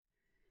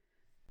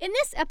In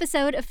this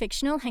episode of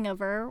Fictional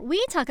Hangover,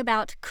 we talk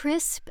about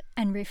crisp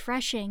and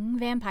refreshing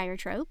vampire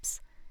tropes,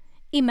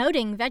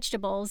 emoting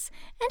vegetables,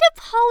 and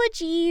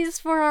apologies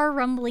for our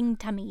rumbling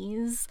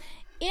tummies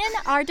in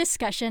our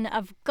discussion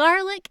of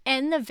Garlic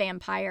and the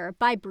Vampire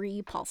by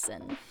Brie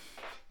Paulson.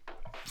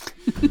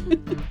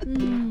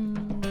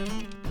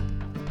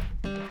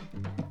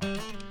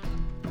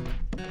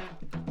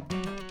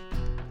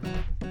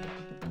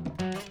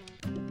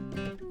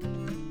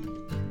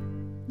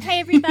 Hey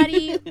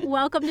everybody,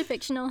 welcome to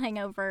Fictional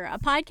Hangover, a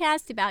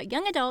podcast about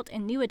young adult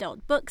and new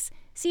adult books,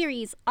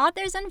 series,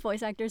 authors, and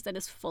voice actors that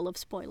is full of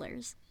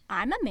spoilers.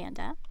 I'm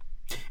Amanda.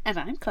 And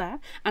I'm Claire,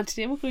 and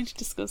today we're going to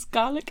discuss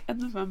Garlic and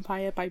the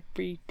Vampire by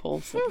Brie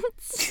Paulson.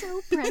 It's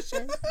so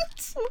precious.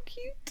 It's so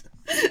cute.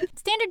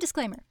 Standard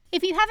disclaimer.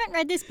 If you haven't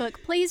read this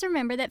book, please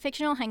remember that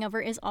Fictional Hangover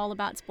is all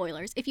about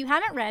spoilers. If you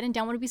haven't read and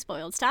don't want to be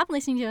spoiled, stop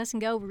listening to us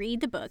and go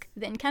read the book,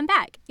 then come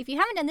back. If you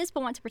haven't done this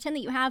but want to pretend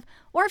that you have,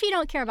 or if you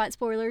don't care about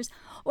spoilers,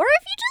 or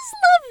if you just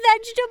love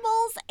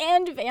vegetables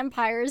and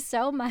vampires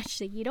so much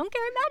that you don't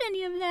care about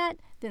any of that,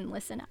 then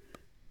listen up.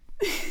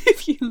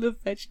 If you love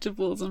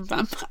vegetables and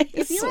vampires.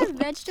 If you love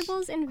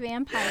vegetables and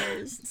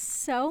vampires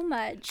so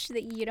much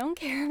that you don't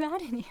care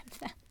about any of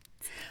that.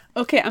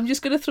 Okay, I'm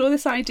just going to throw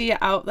this idea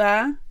out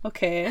there,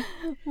 okay?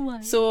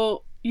 What?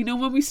 So, you know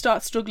when we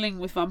start struggling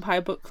with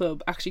Vampire Book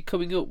Club, actually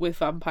coming up with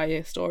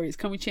vampire stories,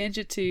 can we change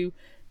it to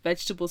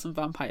Vegetables and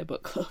Vampire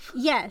Book Club?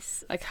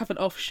 Yes. Like have an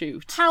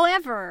offshoot.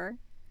 However,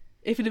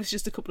 Even if it's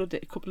just a couple of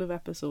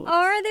episodes.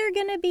 are there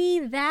going to be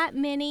that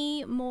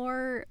many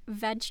more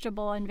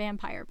vegetable and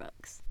vampire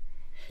books?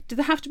 Do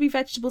they have to be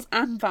vegetables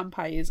and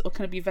vampires, or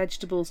can it be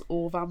vegetables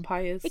or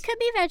vampires? It could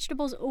be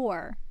vegetables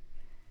or.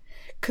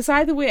 Because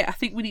either way, I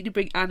think we need to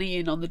bring Annie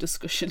in on the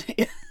discussion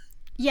here.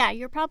 Yeah,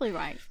 you're probably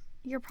right.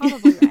 You're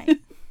probably right.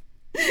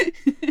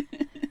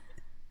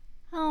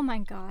 Oh my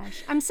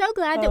gosh. I'm so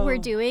glad that we're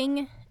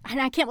doing,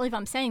 and I can't believe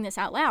I'm saying this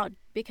out loud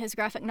because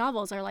graphic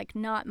novels are like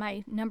not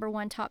my number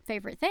one top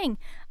favorite thing.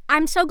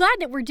 I'm so glad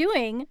that we're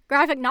doing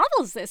graphic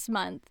novels this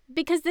month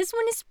because this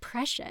one is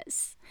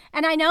precious.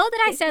 And I know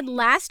that I said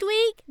last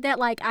week that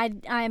like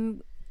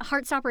I'm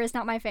Heartstopper is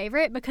not my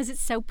favorite because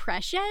it's so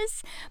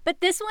precious,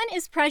 but this one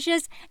is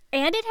precious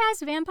and it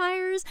has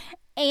vampires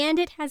and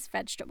it has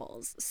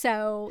vegetables.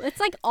 So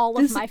it's like all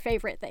of my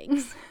favorite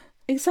things.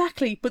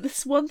 Exactly, but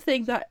this one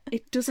thing that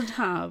it doesn't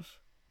have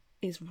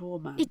is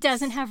romance. It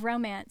doesn't have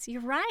romance.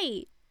 You're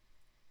right.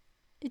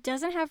 It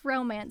doesn't have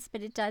romance,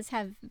 but it does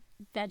have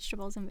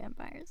vegetables and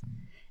vampires.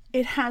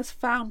 It has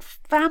found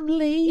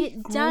family.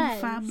 It grown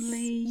does.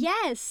 family.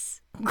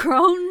 Yes.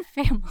 Grown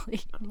family.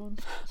 Grown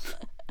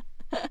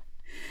family.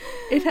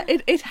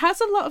 It has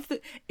a lot of the.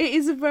 It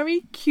is a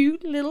very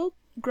cute little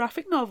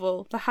graphic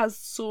novel that has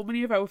so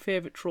many of our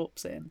favourite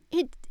tropes in.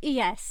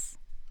 Yes.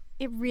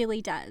 It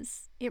really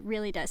does. It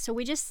really does. So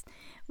we just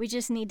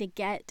need to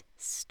get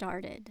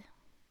started.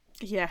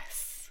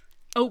 Yes.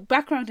 Oh,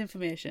 background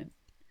information.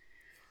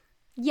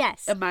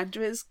 Yes.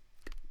 Amanda is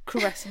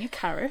caressing a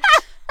carrot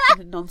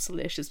in a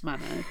non-salacious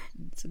manner.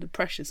 It's in a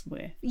precious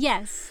way.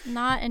 Yes,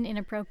 not an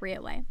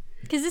inappropriate way.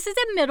 Because this is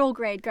a middle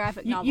grade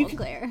graphic novel,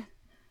 Claire.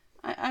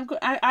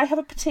 I have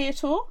a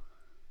potato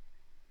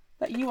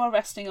that you are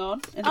resting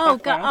on. In the Oh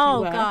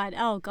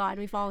background. God!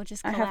 We've all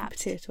just I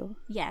collapsed. have a potato.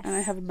 Yes. And I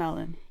have a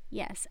melon.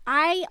 Yes.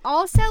 I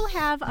also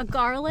have a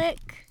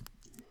garlic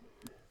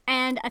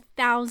and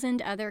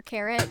 1,000 other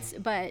carrots,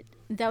 but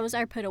those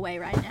are put away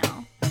right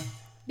now.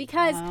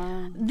 Because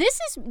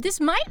this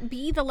might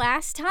be the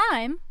last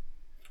time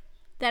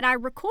that I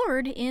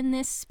record in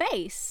this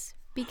space.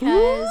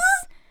 Because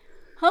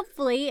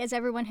hopefully, as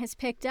everyone has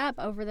picked up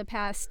over the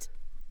past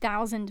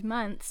 1,000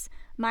 months,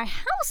 my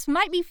house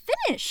might be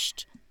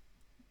finished.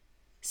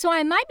 So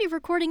I might be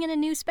recording in a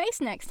new space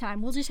next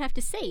time. We'll just have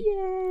to see.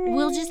 Yay.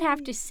 We'll just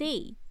have to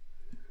see.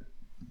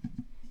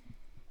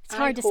 It's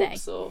hard to say.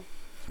 So.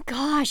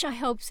 Gosh, I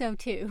hope so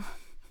too.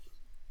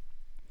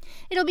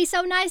 It'll be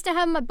so nice to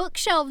have my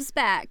bookshelves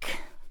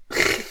back.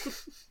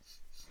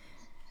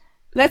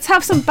 Let's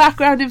have some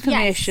background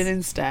information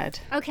instead.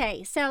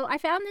 Okay, so I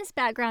found this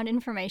background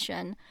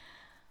information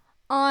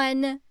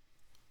on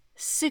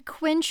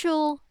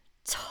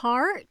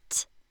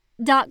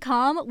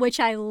sequentialtart.com, which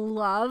I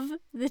love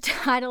the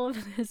title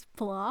of this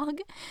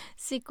blog,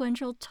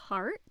 Sequential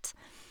Tart.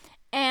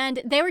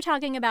 And they were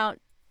talking about,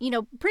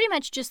 pretty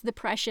much just the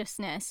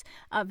preciousness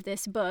of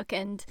this book.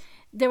 And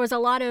there was a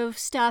lot of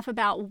stuff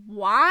about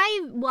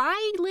why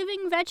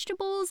living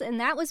vegetables. And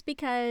that was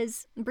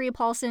because Brie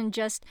Paulson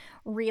just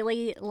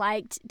really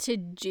liked to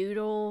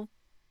doodle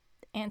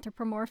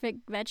anthropomorphic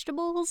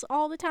vegetables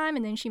all the time,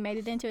 and then she made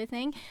it into a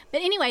thing.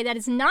 But anyway, that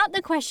is not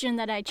the question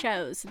that I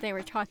chose they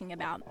were talking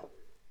about.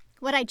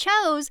 What I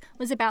chose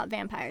was about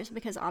vampires,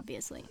 because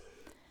obviously.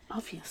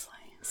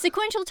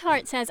 Sequential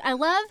Tart says, I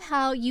love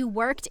how you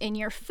worked in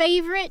your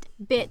favorite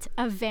bit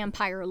of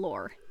vampire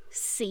lore,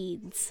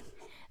 seeds.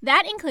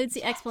 That includes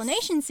the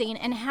explanation scene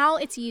and how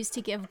it's used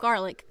to give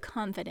Garlic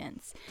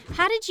confidence.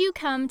 How did you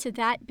come to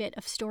that bit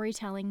of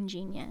storytelling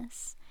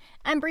genius?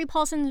 And Brie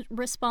Paulson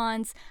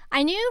responds,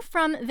 I knew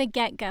from the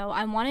get-go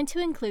I wanted to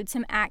include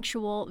some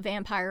actual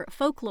vampire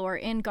folklore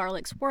in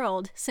Garlic's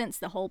world, since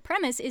the whole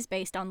premise is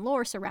based on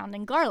lore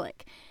surrounding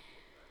Garlic.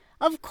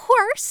 Of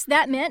course,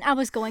 that meant I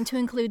was going to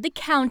include the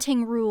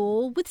counting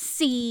rule with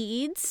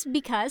seeds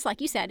because,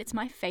 like you said, it's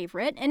my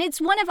favorite. And it's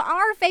one of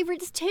our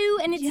favorites, too,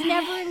 and it's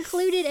never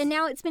included. And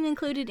now it's been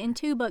included in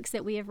 2 books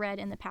that we have read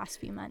in the past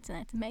few months, and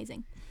that's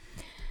amazing.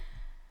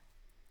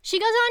 She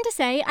goes on to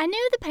say, I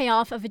knew the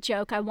payoff of a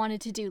joke I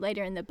wanted to do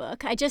later in the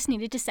book. I just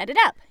needed to set it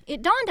up.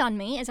 It dawned on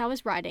me as I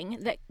was writing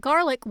that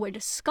Garlic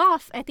would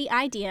scoff at the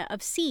idea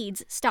of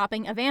seeds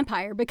stopping a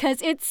vampire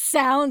because it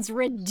sounds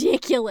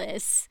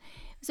ridiculous.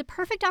 It was a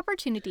perfect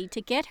opportunity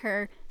to get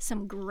her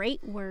some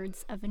great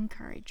words of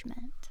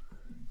encouragement.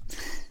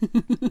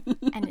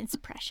 And it's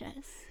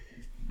precious.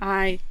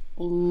 I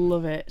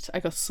love it. I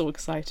got so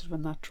excited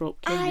when that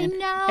drop came I in.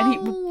 know.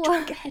 And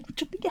jumping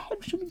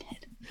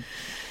ahead.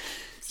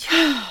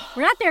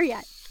 We're not there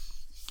yet.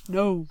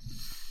 No.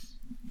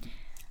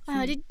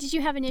 Did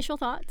you have initial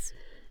thoughts?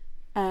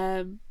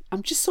 I'm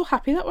just so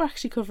happy that we're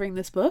actually covering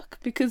this book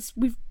because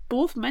we've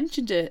both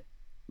mentioned it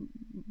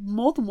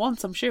more than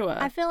once, I'm sure.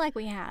 I feel like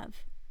we have.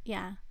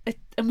 Yeah.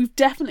 And we've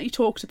definitely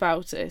talked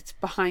about it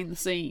behind the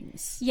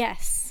scenes.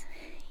 Yes.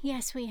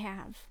 Yes, we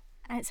have.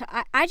 And so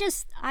I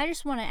just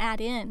want to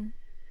add in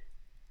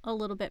a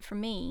little bit for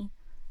me.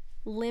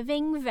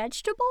 Living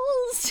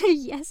vegetables?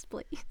 Yes,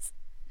 please.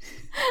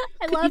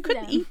 I love them. You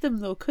couldn't eat them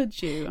though,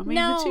 could you? I mean,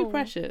 No. they're too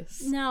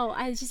precious. No,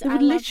 I They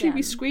would love literally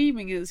be them.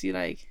 screaming as you're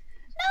like,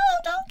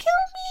 no, don't kill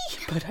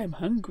me. But I'm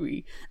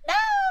hungry. No.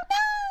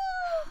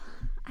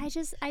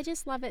 I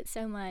just love it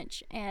so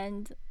much.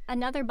 And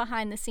another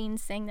behind the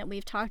scenes thing that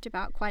we've talked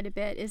about quite a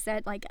bit is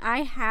that like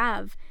I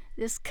have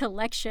this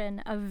collection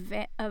of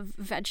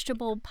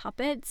vegetable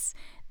puppets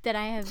that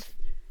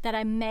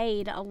I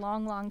made a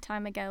long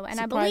time ago, and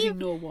Surprising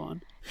no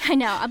one. I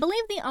know. I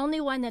believe the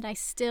only one that I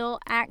still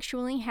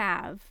actually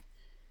have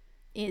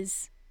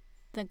is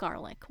the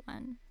Garlic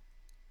one.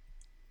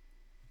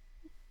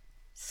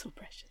 So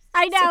precious.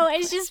 I know, So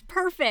it's just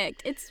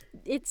perfect.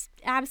 It's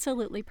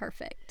absolutely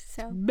perfect.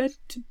 So meant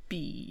to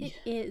be.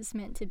 it is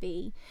meant to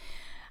be.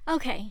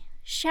 Okay,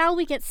 shall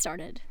we get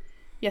started?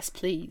 Yes,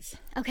 please.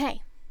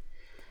 Okay.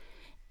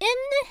 In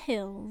the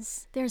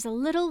hills, there's a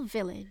little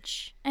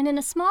village, and in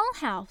a small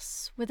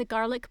house with a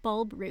garlic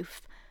bulb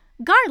roof,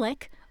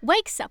 Garlic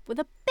wakes up with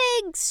a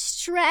big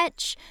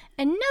stretch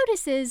and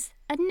notices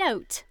a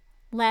note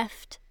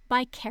left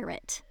by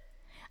Carrot.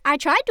 I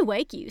tried to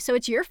wake you, so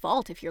it's your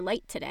fault if you're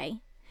late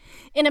today.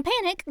 In a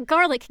panic,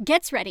 Garlic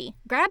gets ready,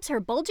 grabs her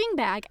bulging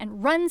bag,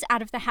 and runs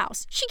out of the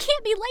house. She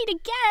can't be late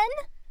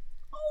again!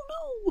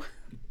 Oh no!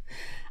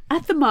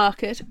 At the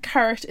market,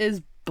 Carrot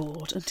is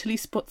bored until he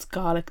spots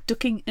Garlic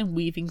ducking and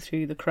weaving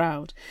through the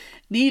crowd,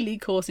 nearly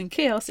causing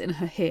chaos in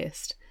her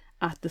haste.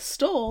 At the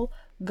stall,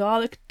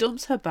 Garlic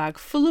dumps her bag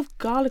full of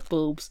garlic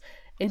bulbs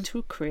into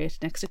a crate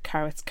next to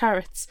Carrot's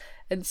carrots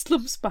and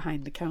slumps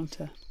behind the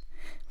counter.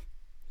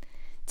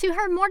 To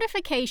her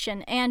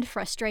mortification and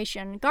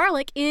frustration,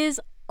 Garlic is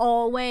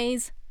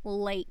always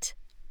late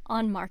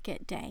on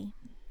market day.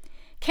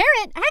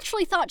 Carrot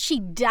actually thought she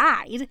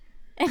died,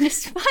 and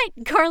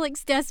despite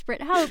Garlic's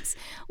desperate hopes,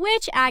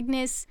 Witch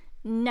Agnes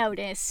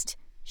noticed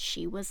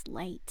she was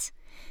late.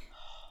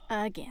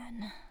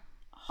 Again.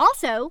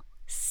 Also,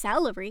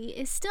 Celery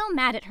is still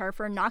mad at her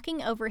for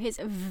knocking over his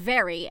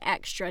very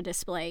extra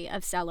display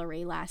of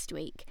celery last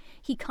week.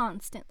 He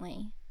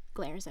constantly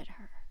glares at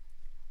her.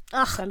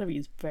 Ugh. Celery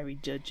is very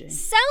judging.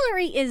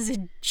 Celery is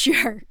a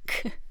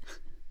jerk.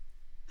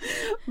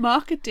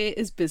 Market day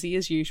is busy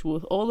as usual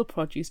with all the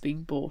produce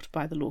being bought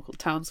by the local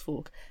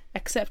townsfolk,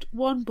 except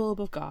one bulb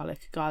of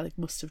garlic Garlic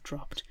must have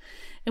dropped.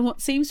 In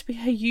what seems to be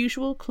her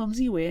usual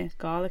clumsy way,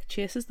 Garlic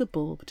chases the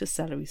bulb to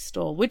Celery's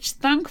stall, which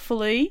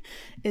thankfully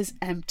is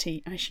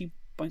empty as she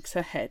boinks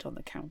her head on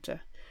the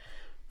counter.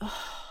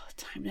 Oh,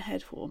 time to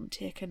head home and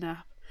take a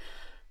nap.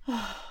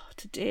 Oh,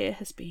 today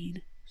has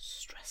been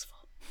stressful.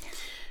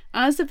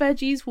 As the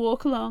veggies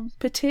walk along,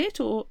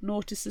 Potato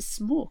notices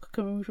smoke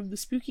coming from the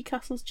spooky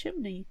castle's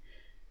chimney.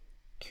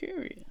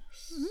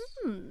 Curious.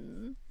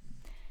 The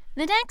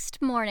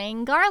next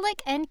morning,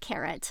 Garlic and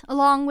Carrot,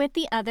 along with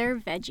the other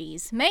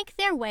veggies, make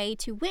their way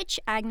to Witch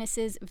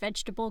Agnes's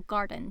vegetable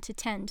garden to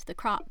tend the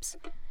crops.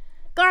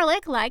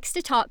 Garlic likes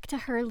to talk to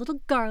her little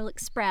garlic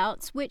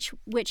sprouts, which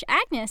Witch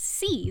Agnes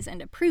sees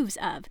and approves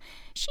of.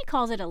 She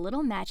calls it a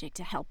little magic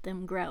to help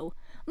them grow,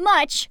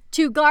 much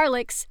to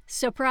Garlic's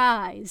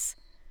surprise.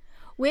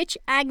 Witch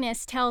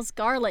Agnes tells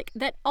Garlic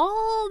that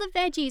all the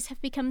veggies have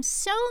become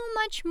so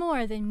much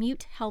more than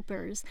mute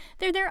helpers.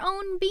 They're their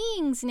own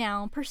beings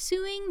now,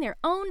 pursuing their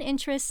own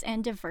interests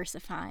and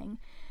diversifying.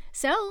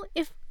 So,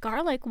 if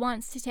Garlic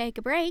wants to take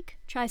a break,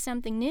 try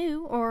something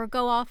new, or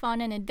go off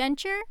on an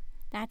adventure,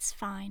 that's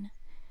fine.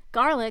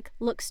 Garlic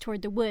looks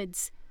toward the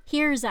woods,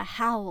 hears a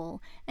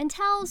howl, and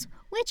tells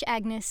Witch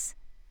Agnes,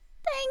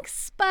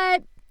 "Thanks,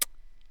 but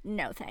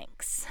no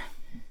thanks."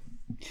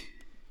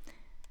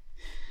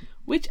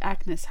 Witch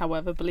Agnes,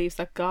 however, believes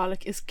that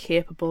garlic is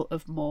capable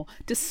of more,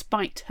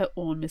 despite her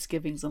own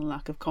misgivings and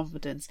lack of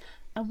confidence.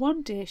 And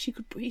one day she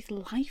could breathe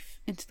life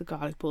into the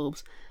garlic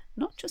bulbs,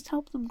 not just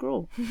help them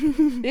grow.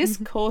 This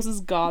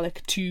causes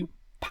Garlic to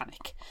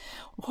panic.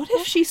 What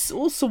if she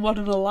saw someone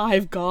an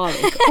alive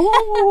garlic?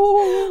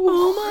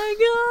 Oh my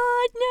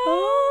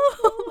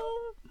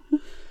god, no!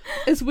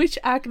 As Witch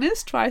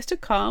Agnes tries to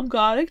calm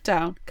Garlic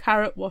down,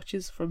 Carrot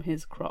watches from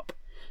his crop.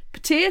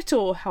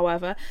 Potato,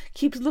 however,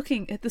 keeps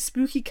looking at the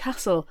spooky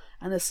castle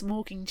and the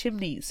smoking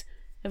chimneys.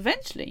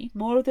 Eventually,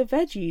 more of the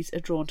veggies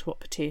are drawn to what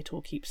Potato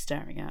keeps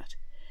staring at.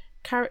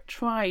 Carrot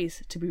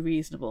tries to be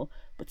reasonable,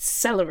 but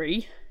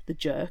Celery, the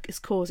jerk, is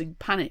causing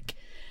panic.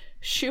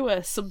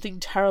 Sure, something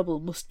terrible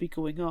must be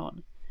going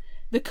on.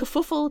 The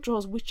kerfuffle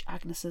draws Witch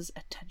Agnes's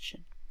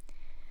attention.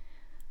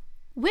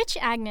 Witch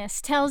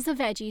Agnes tells the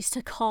veggies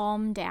to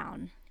calm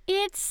down.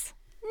 It's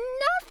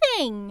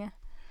nothing.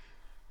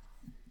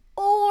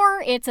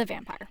 Or it's a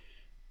vampire.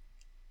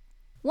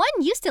 One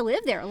used to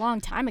live there a long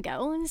time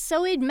ago, and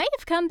so it may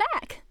have come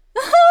back.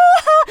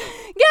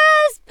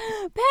 Gasp!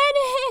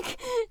 Panic!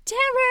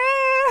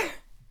 Terror!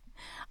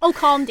 Oh,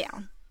 calm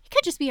down. He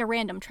could just be a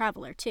random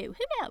traveler, too.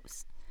 Who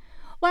knows?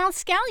 While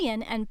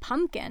Scallion and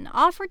Pumpkin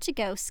offer to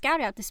go scout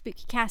out the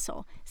spooky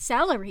castle,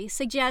 Celery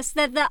suggests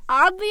that the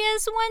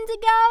obvious one to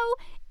go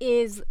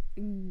is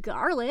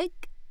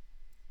Garlic.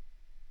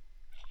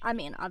 I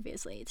mean,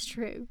 obviously, it's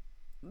true.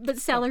 But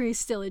Celery's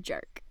still a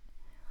jerk.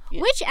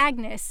 Yeah. Witch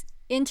Agnes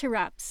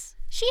interrupts.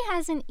 She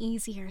has an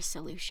easier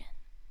solution.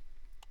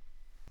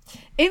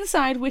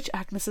 Inside Witch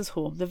Agnes's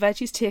home, the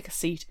veggies take a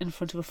seat in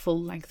front of a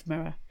full-length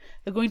mirror.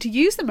 They're going to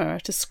use the mirror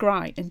to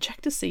scry and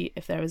check to see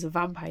if there is a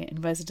vampire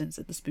in residence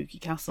at the spooky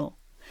castle.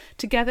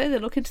 Together, they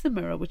look into the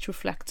mirror, which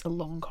reflects a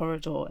long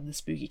corridor in the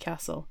spooky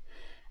castle.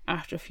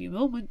 After a few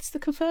moments, they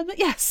confirm that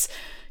yes,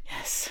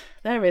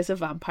 there is a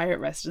vampire at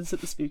residence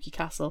at the spooky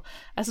castle,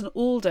 as an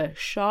older,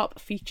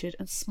 sharp-featured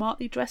and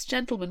smartly dressed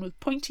gentleman with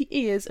pointy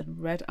ears and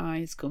red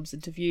eyes comes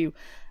into view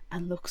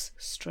and looks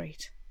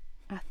straight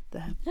at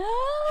them.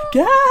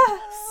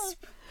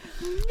 Gasp!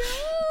 No!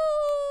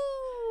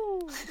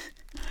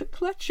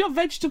 Clutch your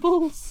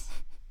vegetables!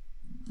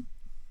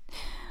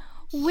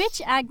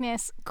 Witch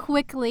Agnes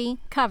quickly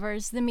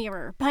covers the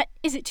mirror, but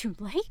is it too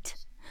late?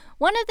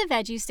 One of the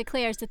veggies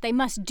declares that they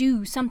must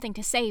do something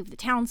to save the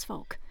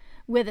townsfolk.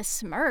 With a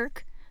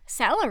smirk,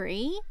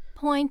 Celery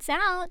points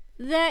out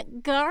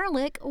that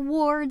Garlic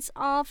wards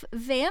off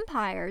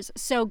vampires,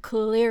 so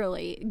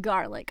clearly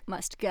Garlic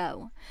must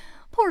go.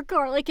 Poor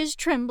Garlic is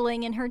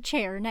trembling in her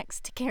chair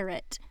next to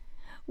Carrot.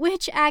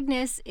 Witch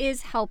Agnes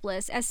is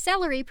helpless as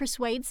Celery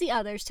persuades the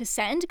others to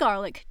send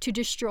Garlic to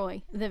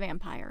destroy the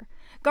vampire.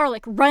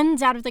 Garlic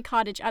runs out of the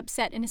cottage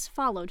upset and is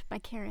followed by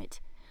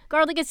Carrot.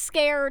 Garlic is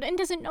scared and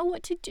doesn't know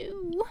what to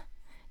do.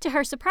 To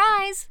her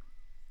surprise,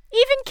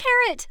 even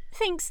Carrot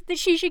thinks that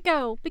she should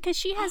go because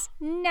she has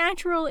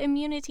natural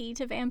immunity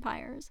to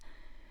vampires.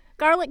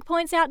 Garlic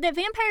points out that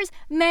vampires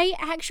may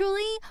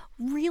actually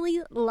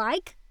really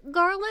like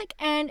Garlic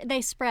and they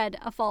spread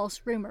a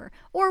false rumor.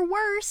 Or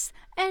worse,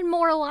 and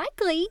more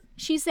likely,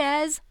 she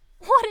says,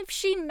 what if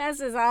she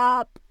messes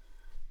up?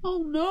 Oh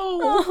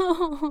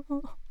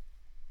no!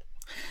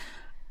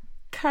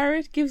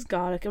 Carrot gives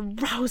Garlic a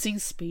rousing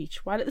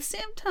speech, while at the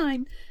same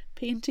time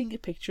painting a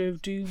picture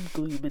of doom,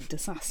 gloom and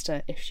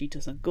disaster if she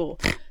doesn't go.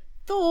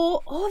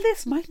 Though all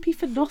this might be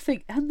for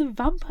nothing and the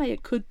vampire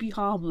could be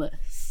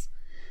harmless.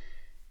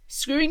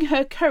 Screwing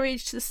her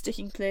courage to the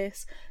sticking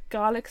place,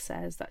 Garlic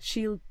says that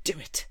she'll do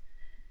it.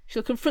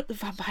 She'll confront the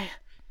vampire.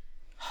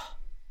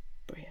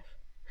 Brave.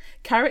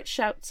 Carrot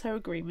shouts her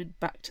agreement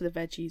back to the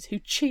veggies, who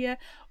cheer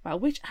while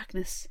Witch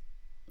Agnes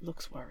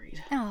looks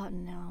worried. Oh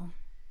no.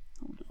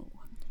 Oh no.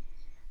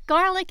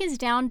 Garlic is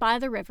down by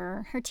the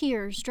river, her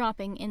tears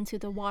dropping into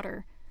the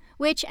water.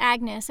 Witch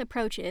Agnes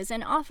approaches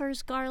and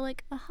offers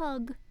Garlic a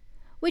hug.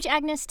 Witch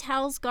Agnes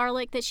tells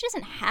Garlic that she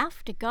doesn't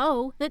have to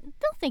go, that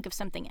they'll think of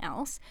something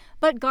else.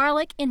 But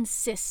Garlic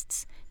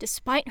insists,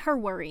 despite her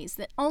worries,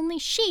 that only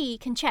she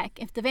can check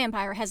if the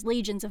vampire has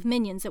legions of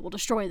minions that will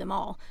destroy them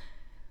all.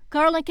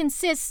 Garlic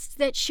insists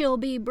that she'll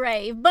be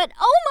brave, but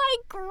oh my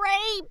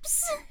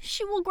grapes!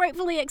 She will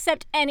gratefully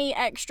accept any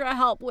extra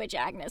help Witch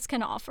Agnes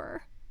can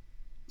offer.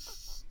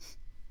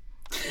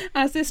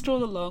 As they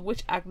stroll along,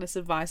 Witch Agnes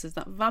advises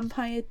that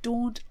vampires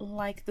don't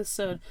like the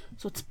sun,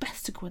 so it's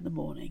best to go in the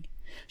morning.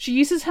 She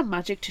uses her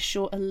magic to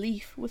show a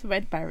leaf with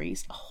red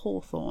berries, a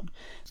hawthorn.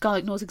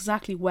 Garlic knows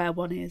exactly where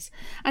one is,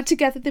 and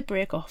together they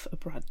break off a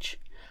branch.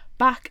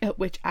 Back at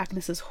Witch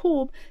Agnes's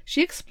home,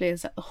 she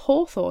explains that the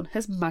hawthorn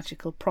has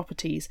magical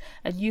properties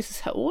and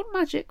uses her own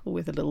magic,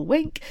 with a little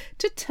wink,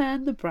 to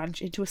turn the branch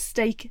into a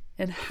stake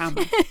and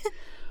hammer.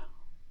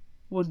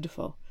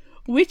 Wonderful.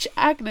 Witch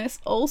Agnes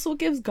also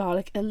gives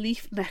Garlic a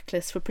leaf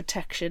necklace for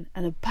protection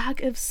and a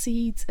bag of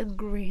seeds and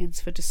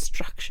grains for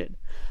distraction.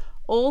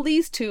 All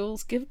these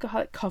tools give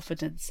Garlic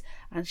confidence,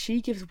 and she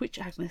gives Witch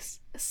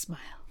Agnes a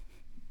smile.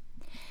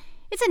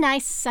 It's a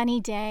nice sunny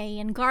day,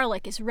 and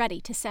Garlic is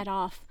ready to set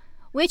off.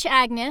 Witch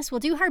Agnes will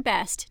do her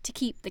best to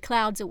keep the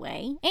clouds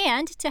away,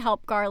 and to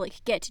help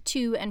Garlic get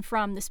to and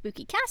from the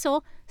spooky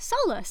castle,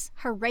 Solus,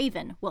 her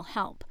raven, will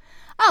help.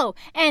 Oh,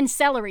 and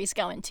Celery's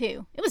going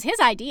too. It was his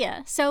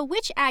idea, so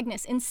Witch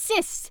Agnes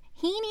insists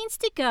he needs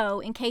to go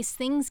in case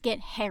things get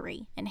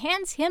hairy, and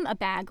hands him a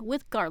bag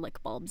with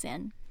garlic bulbs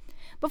in.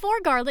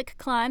 Before Garlic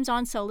climbs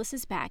on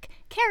Solus's back,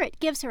 Carrot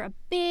gives her a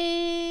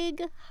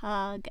big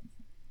hug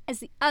as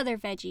the other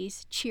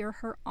veggies cheer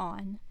her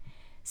on.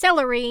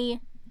 Celery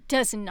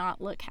does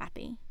not look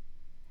happy.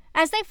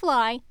 As they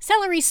fly,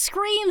 Celery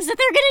screams that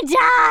they're gonna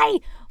die,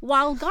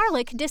 while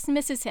Garlic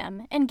dismisses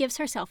him and gives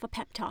herself a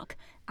pep talk.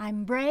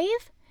 I'm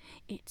brave,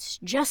 it's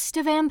just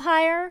a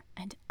vampire,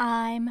 and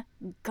I'm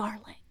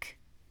Garlic.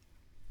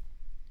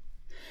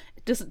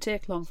 It doesn't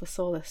take long for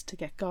Solus to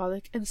get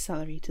Garlic and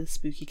Celery to the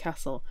spooky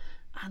castle,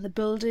 and the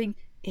building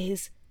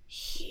is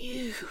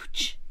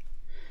huge.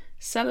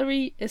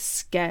 Celery is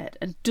scared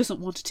and doesn't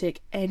want to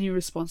take any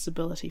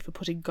responsibility for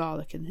putting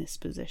Garlic in this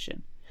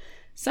position.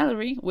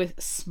 Celery, with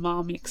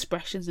smarmy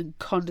expressions and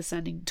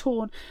condescending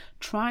tone,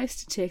 tries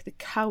to take the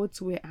coward's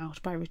way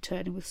out by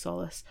returning with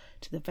Solus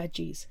to the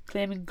veggies,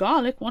 claiming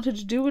Garlic wanted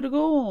to do it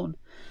alone.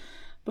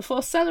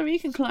 Before Celery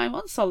can climb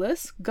on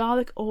Solus,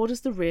 Garlic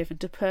orders the raven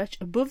to perch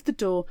above the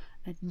door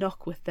and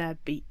knock with their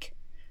beak.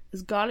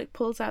 As Garlic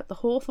pulls out the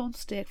hawthorn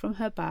stake from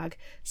her bag,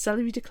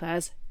 Celery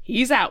declares,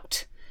 "He's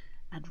out!"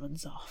 and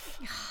runs off.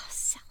 Oh,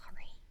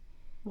 Celery.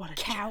 What a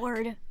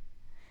coward. jerk.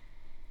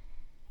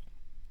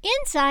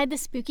 Inside the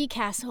spooky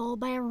castle,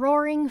 by a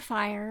roaring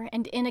fire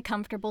and in a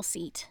comfortable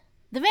seat,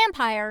 the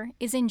vampire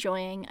is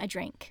enjoying a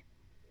drink.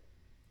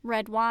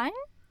 Red wine?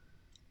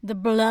 The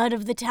blood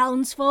of the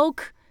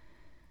townsfolk?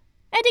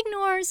 And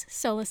ignores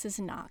Solus's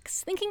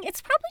knocks, thinking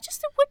it's probably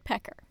just a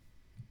woodpecker.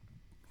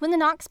 When the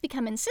knocks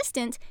become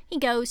insistent, he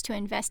goes to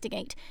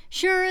investigate,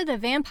 sure the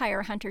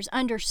vampire hunters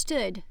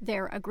understood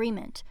their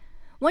agreement.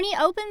 When he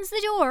opens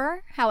the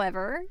door,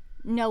 however,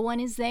 no one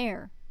is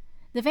there.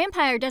 The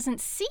vampire doesn't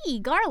see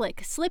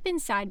Garlic slip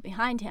inside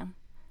behind him.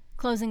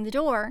 Closing the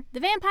door, the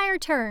vampire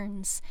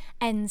turns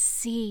and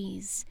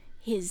sees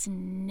his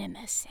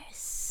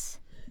nemesis.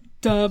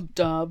 Dum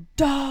dum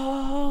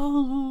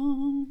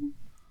dum.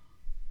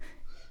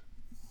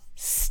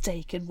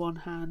 Stake in one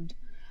hand,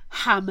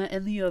 hammer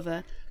in the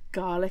other,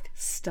 Garlic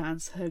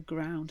stands her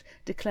ground,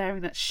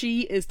 declaring that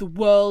she is the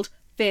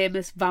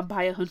world-famous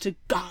vampire hunter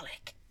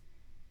Garlic.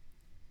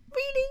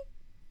 Really?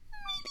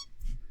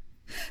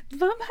 The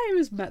vampire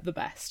has met the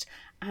best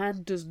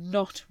and does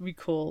not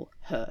recall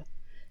her.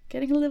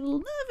 Getting a little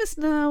nervous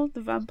now,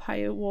 the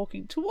vampire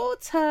walking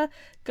towards her,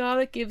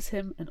 Garlic gives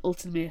him an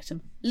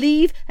ultimatum.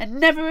 Leave and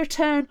never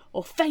return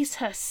or face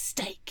her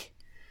stake.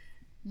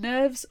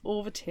 Nerves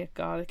overtake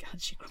Garlic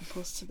and she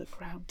crumples to the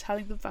ground,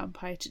 telling the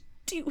vampire to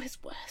do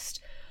his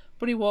worst.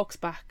 But he walks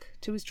back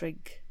to his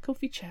drink,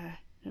 comfy chair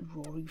and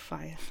roaring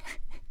fire.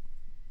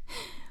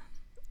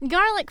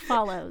 Garlic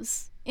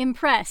follows,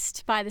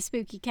 impressed by the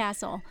spooky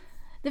castle.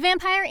 The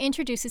vampire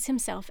introduces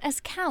himself as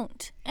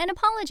Count and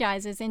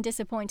apologizes in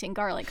disappointing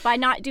Garlic by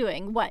not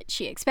doing what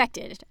she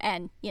expected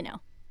and,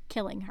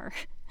 killing her.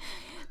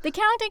 The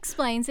Count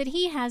explains that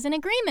he has an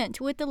agreement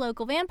with the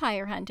local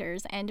vampire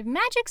hunters and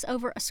magics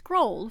over a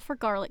scroll for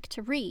Garlic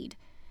to read.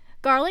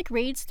 Garlic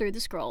reads through the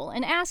scroll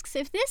and asks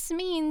if this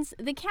means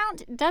the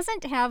Count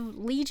doesn't have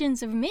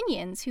legions of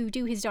minions who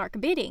do his dark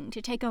bidding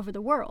to take over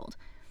the world.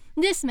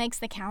 This makes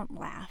the Count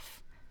laugh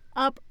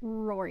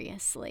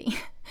uproariously.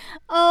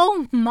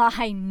 Oh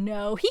my,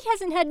 no, he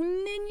hasn't had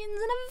minions in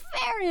a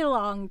very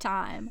long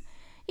time.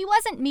 He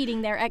wasn't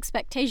meeting their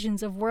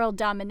expectations of world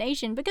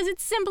domination because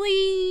it's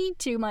simply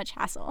too much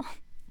hassle.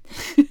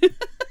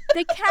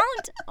 The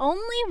Count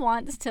only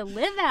wants to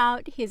live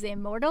out his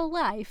immortal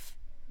life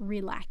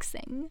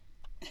relaxing.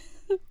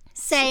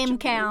 Same,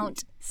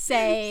 Count.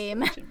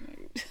 Same.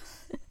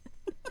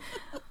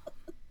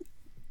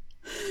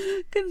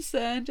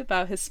 Concerned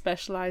about his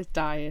specialised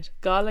diet,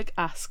 Garlic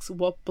asks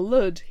what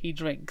blood he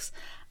drinks,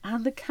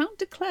 and the Count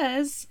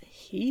declares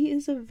he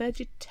is a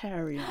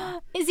vegetarian.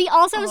 Is he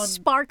also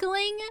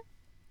sparkling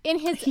in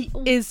his He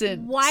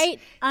isn't. white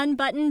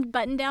unbuttoned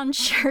button-down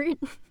shirt?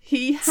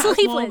 He has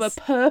more of a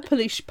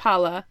purplish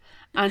pallor,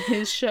 and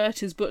his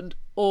shirt is buttoned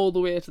all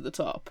the way to the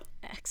top.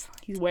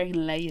 Excellent. He's wearing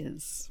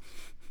layers.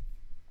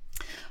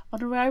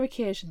 On a rare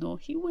occasion, though,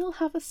 he will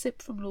have a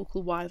sip from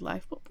local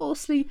wildlife, but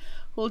mostly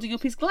holding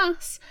up his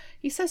glass.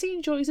 He says he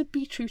enjoys a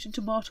beetroot and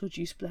tomato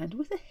juice blend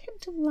with a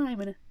hint of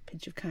lime and a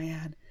pinch of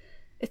cayenne.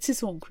 It's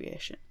his own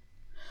creation.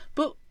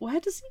 But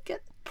where does he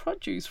get the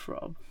produce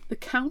from? The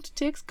Count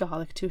takes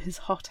Garlic to his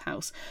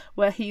hothouse,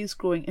 where he is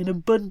growing an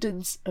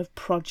abundance of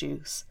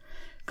produce.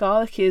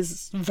 Garlic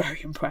is very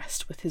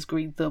impressed with his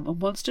green thumb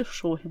and wants to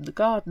show him the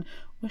garden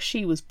where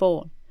she was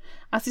born.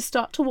 As they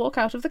start to walk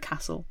out of the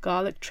castle,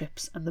 Garlic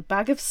trips and the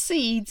bag of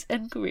seeds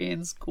and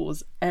grains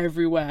goes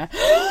everywhere.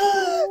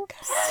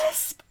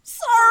 Gasp!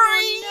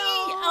 Sorry!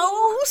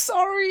 Oh,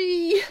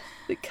 sorry!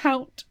 The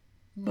Count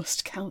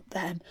must count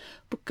them,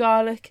 but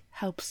Garlic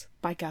helps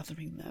by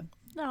gathering them.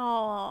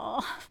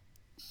 Oh.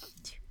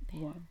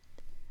 1,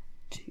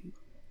 2,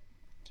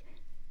 3,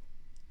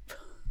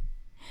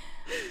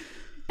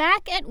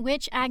 Back at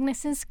Witch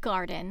Agnes's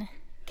garden,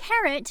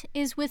 Carrot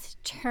is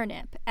with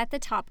Turnip at the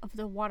top of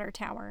the water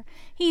tower.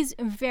 He's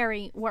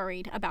very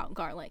worried about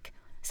Garlic.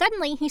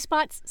 Suddenly, he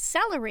spots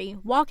Celery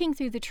walking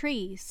through the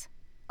trees,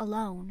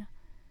 alone.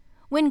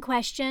 When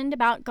questioned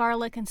about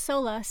Garlic and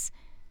Solus,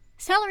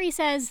 Celery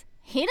says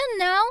he doesn't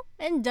know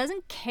and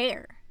doesn't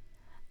care.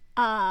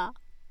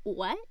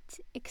 What?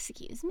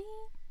 Excuse me?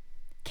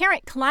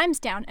 Carrot climbs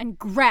down and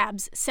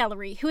grabs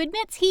Celery, who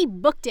admits he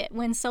booked it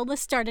when Solus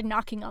started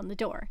knocking on the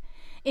door.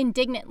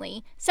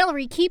 Indignantly,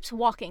 Celery keeps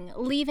walking,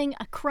 leaving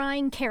a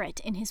crying Carrot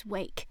in his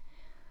wake.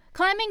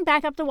 Climbing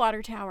back up the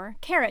water tower,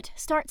 Carrot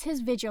starts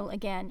his vigil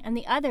again, and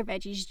the other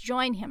veggies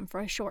join him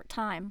for a short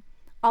time.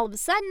 All of a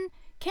sudden,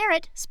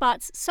 Carrot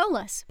spots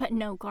Solus, but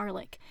no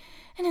Garlic.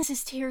 And as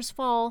his tears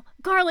fall,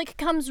 Garlic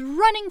comes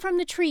running from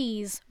the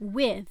trees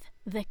with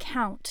the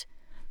Count.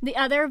 The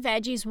other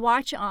veggies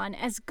watch on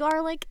as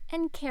Garlic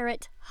and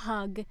Carrot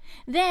hug.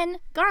 Then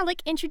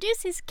Garlic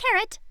introduces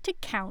Carrot to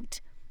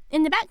Count.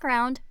 In the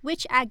background,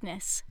 Witch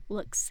Agnes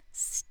looks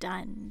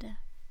stunned.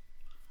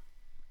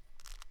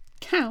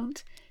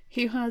 Count,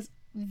 who has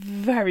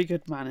very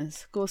good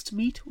manners, goes to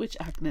meet Witch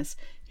Agnes,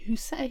 who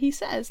he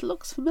says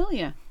looks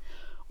familiar.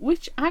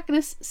 Witch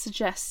Agnes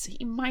suggests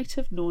he might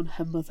have known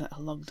her mother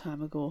a long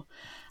time ago.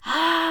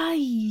 Ah,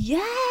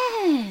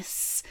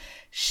 yes!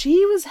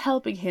 She was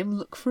helping him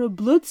look for a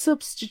blood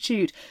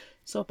substitute,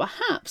 so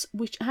perhaps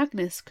Witch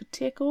Agnes could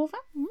take over?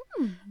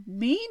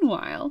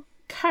 Meanwhile,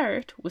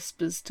 Carrot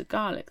whispers to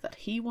Garlic that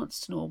he wants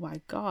to know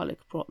why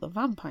Garlic brought the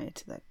vampire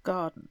to their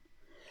garden.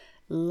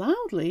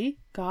 Loudly,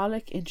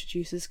 Garlic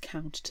introduces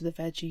Count to the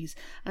veggies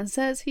and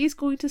says he's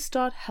going to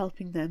start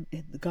helping them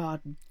in the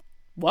garden.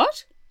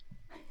 What?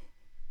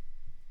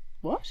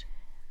 What?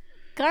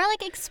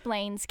 Garlic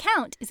explains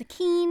Count is a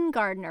keen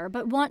gardener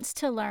but wants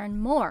to learn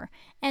more,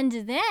 and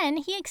then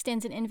he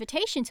extends an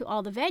invitation to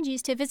all the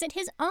veggies to visit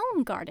his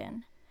own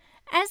garden.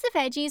 As the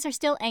veggies are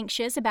still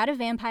anxious about a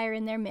vampire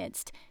in their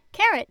midst,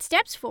 Carrot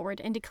steps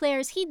forward and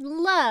declares he'd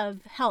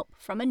love help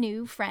from a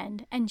new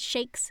friend and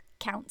shakes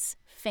Count's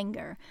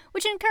finger,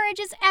 which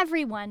encourages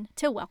everyone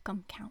to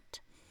welcome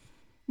Count.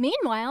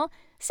 Meanwhile,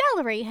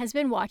 Celery has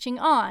been watching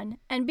on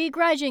and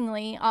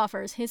begrudgingly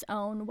offers his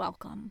own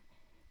welcome.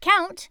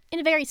 Count, in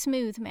a very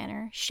smooth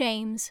manner,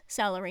 shames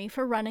Celery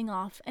for running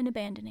off and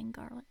abandoning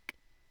Garlic.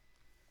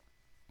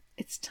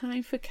 It's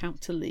time for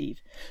Count to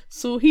leave,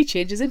 so he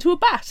changes into a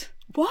bat.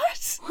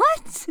 What?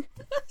 What?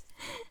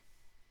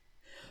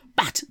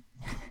 Bat!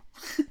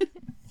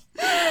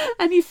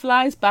 And he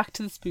flies back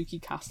to the spooky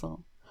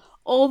castle.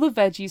 All the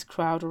veggies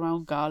crowd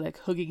around Garlic,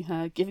 hugging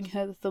her, giving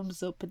her the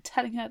thumbs up and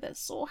telling her they're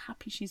so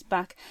happy she's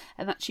back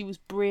and that she was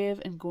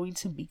brave and going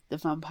to meet the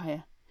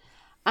vampire.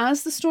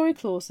 As the story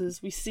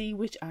closes, we see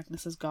Witch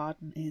Agnes's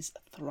garden is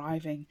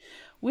thriving.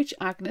 Witch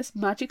Agnes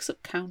magics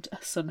up Count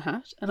a sun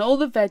hat, and all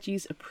the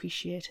veggies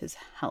appreciate his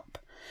help,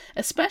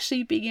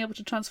 especially being able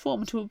to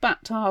transform into a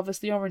bat to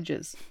harvest the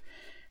oranges.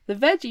 The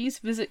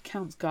veggies visit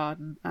Count's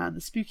garden and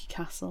the spooky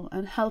castle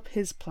and help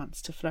his plants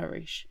to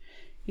flourish.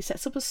 He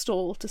sets up a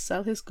stall to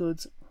sell his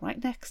goods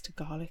right next to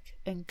Garlic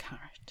and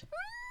Carrot.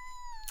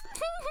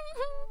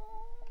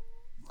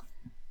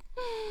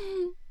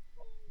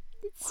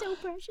 It's so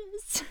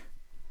precious.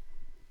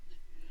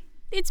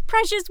 It's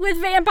precious with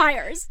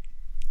vampires.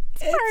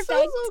 It's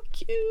perfect. So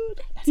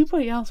cute.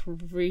 Anybody else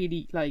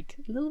really, a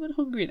little bit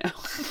hungry now?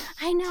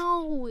 I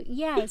know,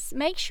 yes.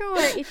 Make sure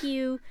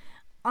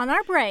on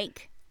our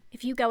break,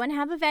 if you go and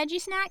have a veggie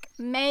snack,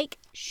 make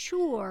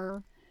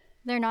sure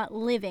they're not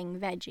living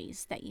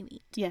veggies that you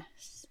eat.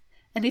 Yes.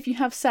 And if you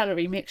have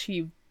celery, make sure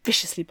you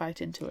viciously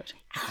bite into it.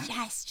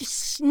 Yes,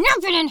 just snap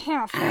it in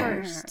half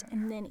first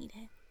and then eat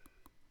it.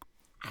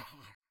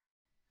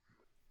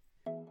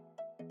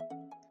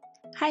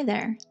 Hi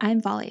there,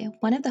 I'm Volley,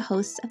 one of the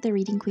hosts of the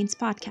Reading Queens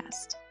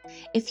podcast.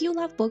 If you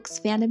love books,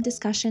 fandom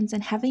discussions,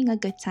 and having a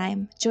good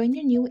time, join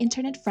your new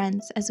internet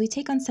friends as we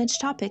take on such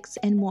topics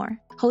and more.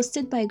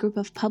 Hosted by a group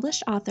of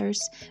published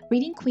authors,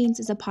 Reading Queens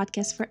is a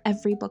podcast for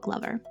every book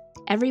lover.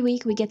 Every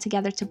week, we get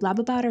together to blab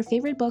about our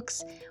favorite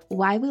books,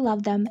 why we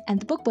love them, and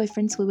the book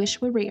boyfriends we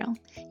wish were real.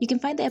 You can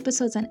find the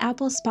episodes on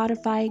Apple,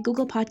 Spotify,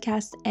 Google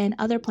Podcasts, and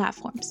other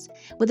platforms,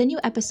 with a new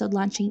episode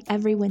launching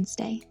every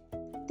Wednesday.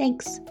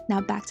 Thanks.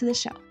 Now back to the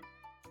show.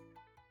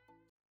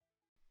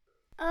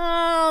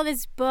 Oh,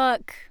 this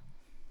book.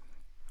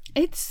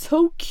 It's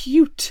so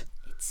cute.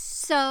 It's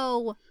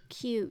so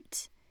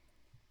cute.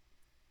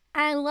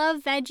 I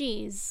love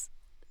veggies.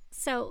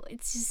 So I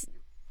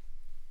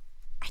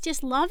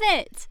just love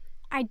it.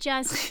 I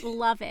just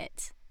love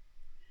it.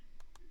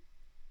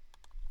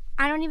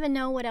 I don't even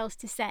know what else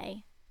to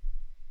say.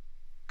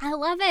 I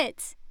love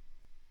it.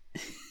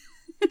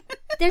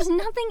 There's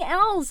nothing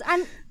else.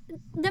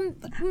 The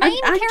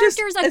main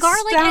characters are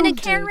Garlic and a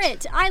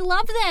Carrot. I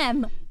love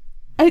them.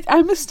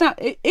 I'm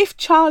astounded. If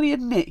Charlie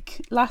and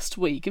Nick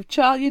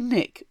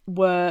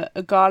were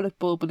a garlic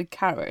bulb and a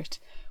carrot,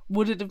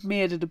 would it have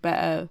made it a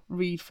better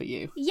read for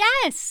you?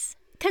 Yes,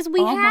 because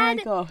we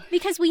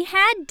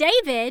had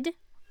David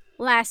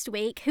last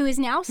week, who's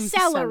now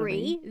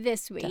celery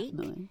this week.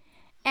 Definitely.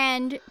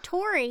 And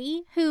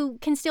Tori, who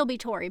can still be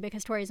Tori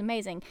because Tori's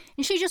amazing,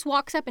 and she just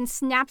walks up and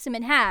snaps him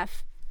in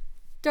half,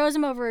 throws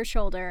him over her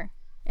shoulder,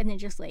 and then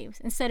just leaves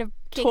instead of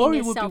kicking Tori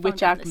his would cell be phone Witch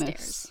down the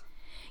Agnes. stairs.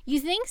 You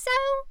think so?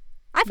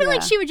 I feel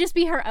like Yeah. she would just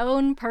be her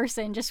own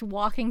person, just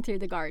walking through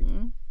the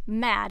garden,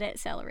 mad at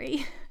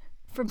Celery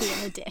for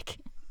being a dick.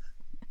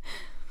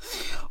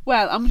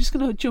 Well, I'm just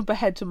going to jump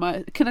ahead to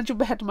my... Can I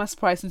jump ahead to my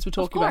surprise since we're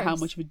talking about how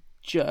course. much of a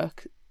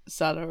jerk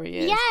Celery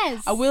is?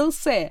 Yes. I will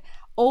say,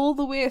 all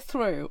the way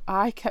through,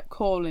 I kept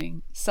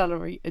calling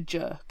Celery a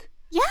jerk.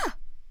 Yeah.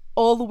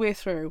 All the way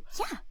through.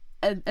 Yeah.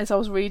 And as I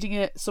was reading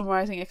it,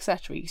 summarising,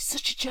 etc., he's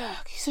such a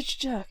jerk, he's such a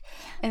jerk.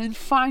 And then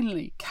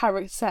finally,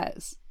 Carrot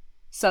says,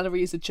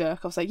 Celery is a jerk.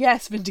 I was like,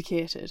 yes,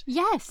 vindicated.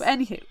 Yes. But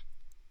anywho,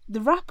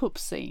 the wrap-up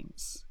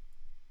scenes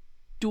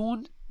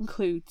don't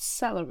include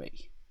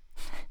Celery.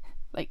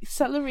 Like,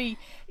 Celery,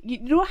 you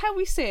know how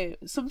we say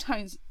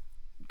sometimes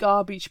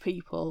garbage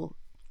people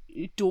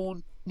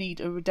don't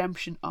need a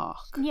redemption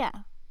arc? Yeah.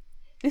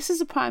 This is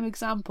a prime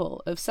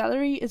example of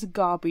Celery is a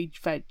garbage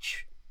veg.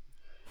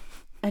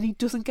 And he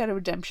doesn't get a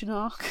redemption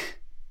arc.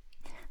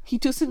 He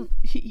doesn't,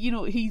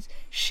 he's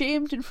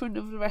shamed in front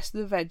of the rest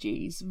of the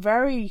veggies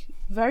very,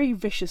 very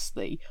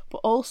viciously, but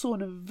also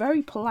in a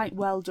very polite,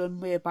 well done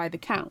way by the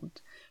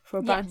Count for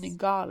abandoning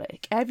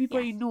garlic.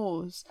 Everybody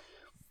knows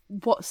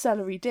what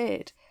Celery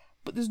did,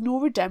 but there's no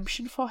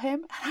redemption for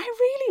him. And I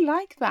really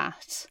like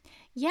that.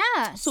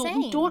 Yeah, So same.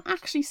 we don't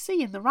actually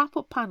see in the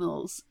wrap-up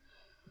panels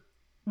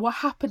what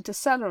happened to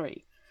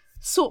Celery.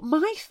 So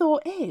my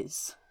thought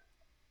is,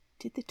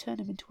 did they turn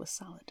him into a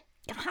salad?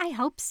 I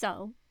hope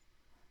so.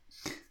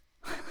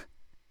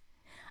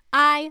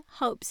 I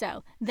hope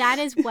so. That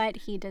is what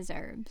he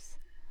deserves.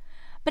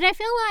 But I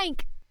feel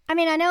like, I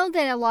mean, I know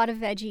that a lot of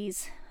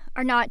veggies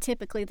are not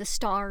typically the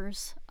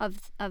stars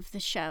of the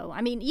show.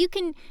 I mean, you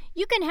can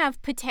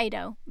have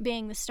potato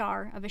being the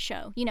star of a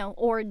show,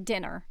 or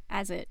dinner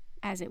as it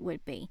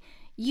would be.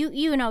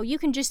 You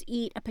can just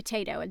eat a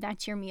potato and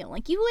that's your meal.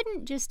 Like, you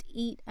wouldn't just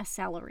eat a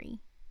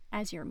celery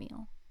as your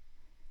meal.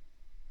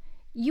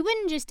 You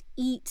wouldn't just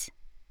eat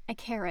a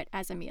carrot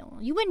as a meal.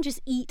 You wouldn't just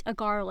eat a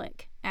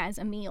garlic as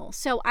a meal.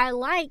 So I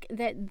like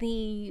that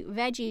the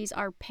veggies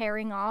are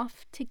pairing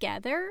off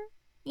together,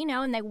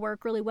 and they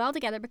work really well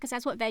together because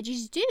that's what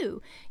veggies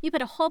do. You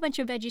put a whole bunch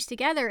of veggies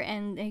together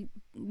and they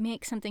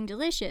make something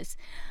delicious.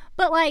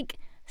 But like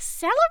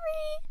celery,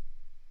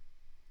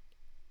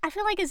 I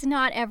feel like it's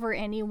not ever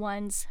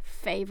anyone's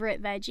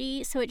favorite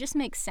veggie, so it just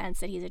makes sense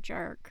that he's a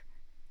jerk.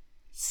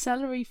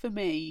 Celery for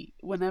me,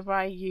 whenever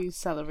I use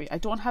celery, I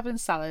don't have it in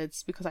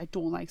salads because I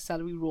don't like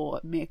celery raw.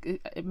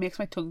 It makes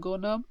my tongue go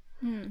numb.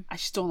 I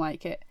just don't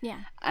like it.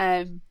 Yeah.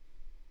 I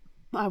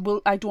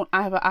don't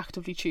ever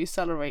actively choose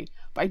celery,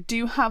 but I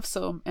do have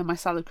some in my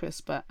salad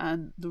crisper,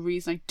 and the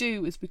reason I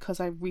do is because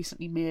I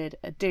recently made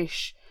a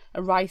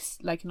rice,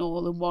 like an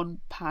all-in-one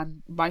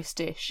pan rice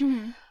dish,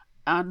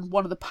 and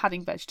one of the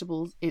padding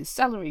vegetables is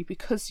celery.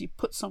 Because you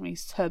put so many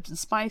herbs and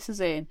spices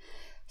in,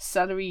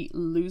 celery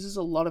loses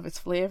a lot of its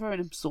flavour and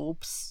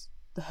absorbs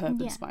the herb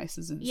and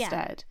spices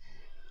instead.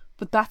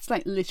 But that's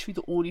like literally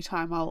the only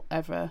time I'll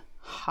ever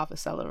have a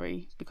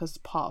celery because it's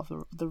part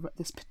of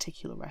this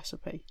particular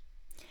recipe.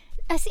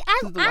 See,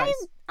 I Otherwise,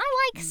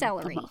 like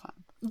celery, I'm not a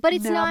fan. but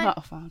it's I'm not. not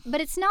a fan.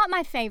 But it's not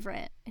my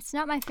favorite. It's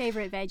not my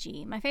favorite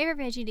veggie. My favorite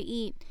veggie to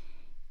eat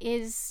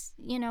is,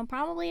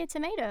 probably a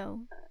tomato.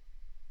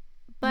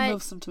 But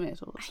Love some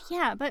tomatoes.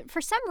 yeah, but for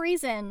some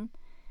reason,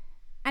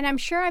 and I'm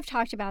sure I've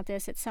talked about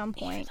this at some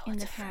point in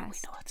the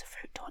past. We know it's a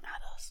fruit, don't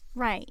add us.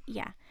 Right,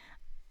 yeah.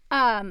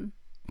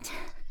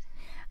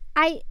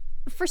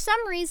 For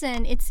some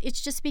reason, it's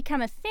just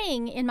become a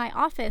thing in my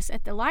office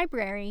at the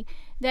library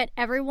that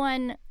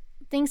everyone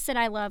thinks that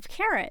I love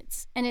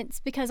carrots. And it's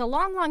because a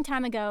long, long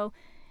time ago,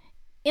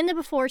 in the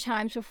before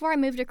times, before I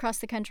moved across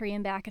the country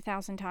and back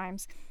 1,000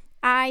 times,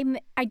 I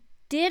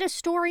did a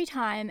story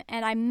time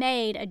and I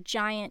made a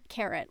giant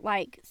carrot,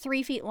 like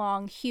 3 feet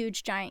long,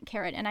 huge giant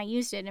carrot, and I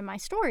used it in my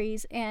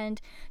stories.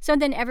 And so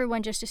then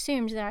everyone just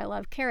assumed that I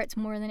love carrots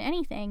more than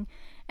anything.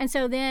 And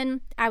so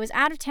then I was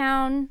out of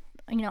town,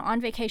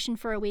 on vacation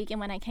for a week, and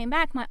when I came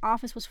back, my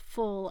office was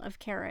full of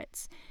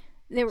carrots.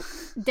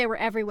 They were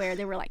everywhere.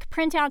 There were like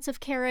printouts of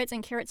carrots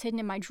and carrots hidden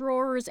in my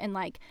drawers, and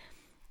like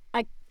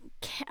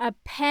a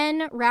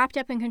pen wrapped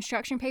up in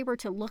construction paper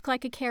to look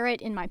like a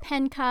carrot in my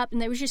pen cup,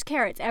 and there was just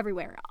carrots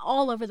everywhere,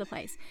 all over the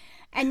place.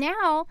 And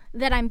now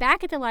that I'm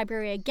back at the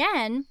library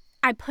again,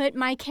 I put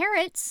my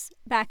carrots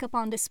back up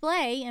on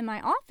display in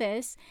my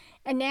office,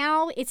 and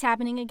now it's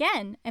happening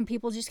again, and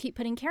people just keep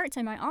putting carrots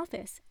in my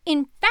office.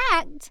 In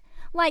fact,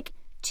 like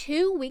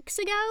 2 weeks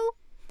ago,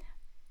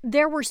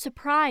 there were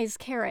surprise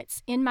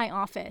carrots in my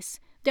office.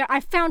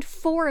 I found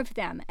 4 of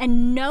them,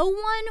 and no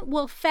one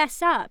will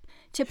fess up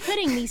to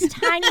putting these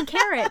tiny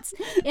carrots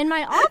in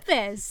my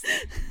office.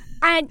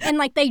 And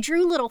like they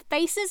drew little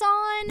faces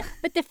on,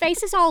 but the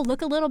faces all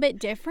look a little bit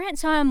different.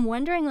 So I'm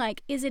wondering,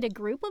 like, is it a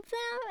group of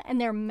them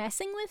and they're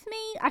messing with me?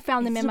 I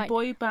found them in my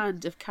boy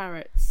band of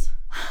carrots.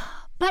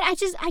 But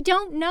I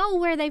don't know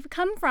where they've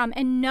come from,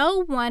 and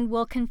no one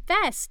will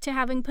confess to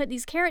having put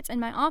these carrots in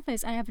my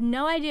office. I have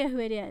no idea who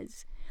it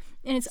is,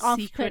 and it's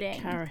off-putting.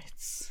 Secret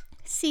carrots.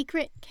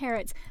 Secret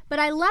carrots. But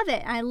I love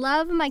it. I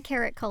love my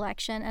carrot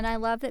collection, and I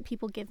love that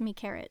people give me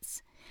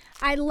carrots.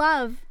 I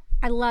love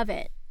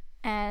it.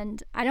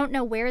 And I don't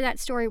know where that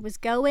story was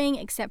going,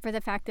 except for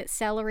the fact that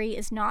celery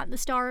is not the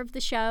star of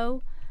the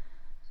show,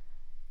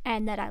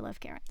 and that I love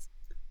carrots.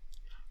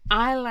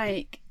 I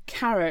like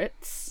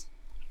carrots,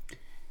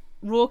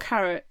 raw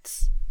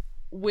carrots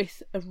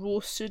with a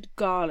roasted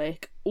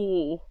garlic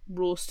or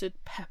roasted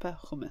pepper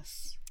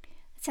hummus.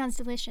 It sounds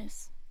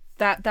delicious.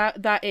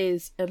 That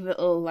is a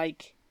little,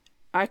 like,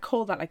 I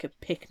call that like a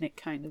picnic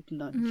kind of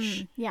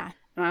lunch. Yeah.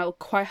 And I'll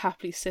quite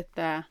happily sit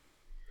there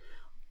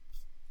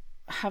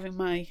having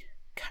my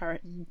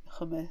carrot and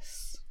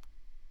hummus.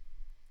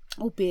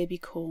 Or baby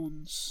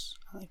corns.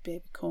 I like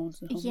baby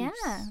corns and hummus.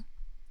 Yeah.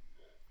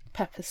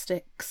 Pepper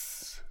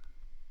sticks.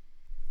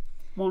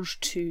 Mange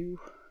tout.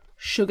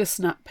 Sugar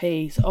snap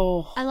peas.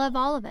 Oh. I love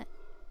all of it.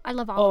 I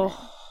love all of it.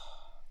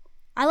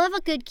 I love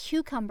a good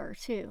cucumber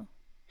too.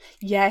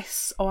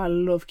 Yes. Oh, I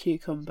love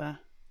cucumber.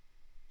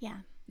 Yeah.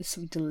 There's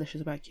something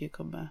delicious about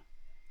cucumber.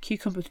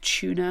 Cucumber with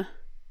tuna.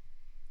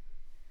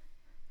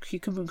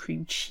 Cucumber and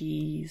cream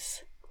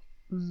cheese.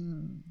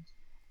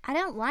 I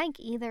don't like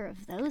either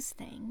of those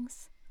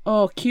things.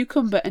 Oh,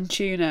 cucumber and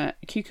tuna.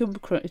 Cucumber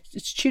crunch.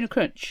 It's tuna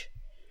crunch.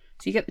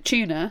 So you get the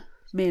tuna,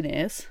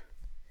 mayonnaise.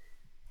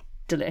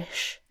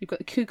 Delish. You've got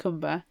the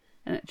cucumber,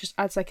 and it just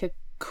adds like a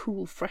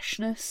cool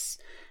freshness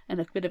and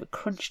a bit of a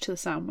crunch to the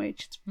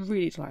sandwich. It's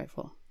really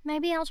delightful.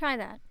 Maybe I'll try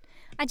that.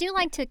 I do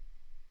like to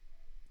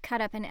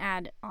cut up and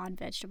add odd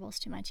vegetables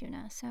to my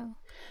tuna, so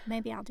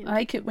maybe I'll do I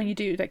like it when you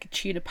do like a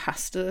tuna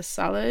pasta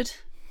salad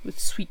with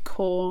sweet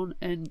corn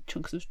and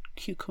chunks of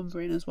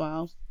cucumber in as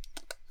well.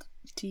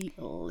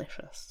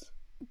 Delicious.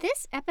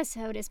 This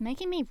episode is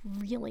making me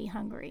really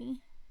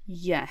hungry.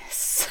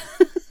 Yes.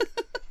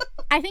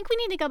 I think we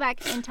need to go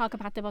back and talk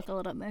about the book a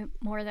little bit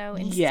more, though,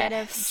 instead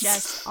of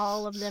just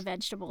all of the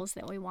vegetables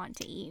that we want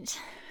to eat.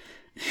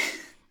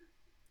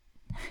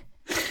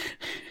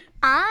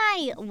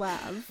 I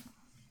love,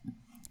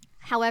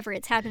 however,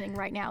 it's happening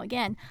right now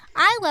again.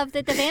 I love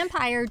that the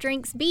vampire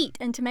drinks beet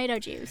and tomato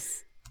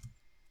juice.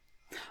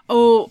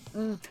 Oh,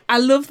 I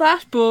love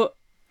that, but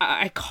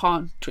I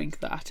can't drink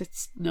that.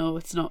 It's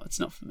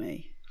not for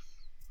me.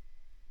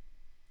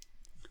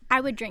 I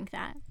would drink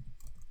that.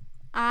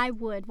 I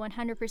would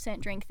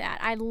 100% drink that.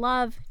 I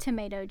love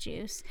tomato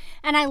juice.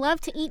 And I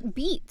love to eat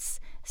beets.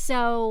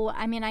 So,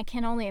 I mean, I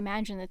can only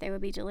imagine that they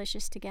would be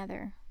delicious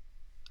together.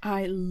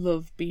 I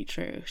love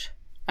beetroot.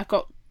 I've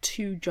got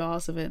 2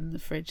 jars of it in the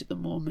fridge at the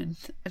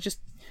moment. I just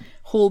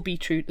whole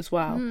beetroot as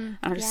well. And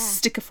I just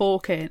stick a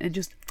fork in and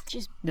just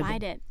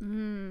bite it.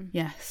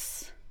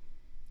 Yes.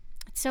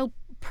 It's so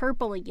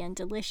purpley and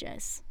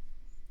delicious.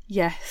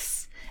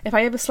 Yes. If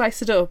I ever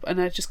slice it up and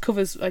it just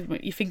covers,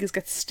 your fingers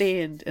get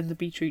stained in the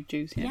beetroot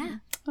juice. Yeah.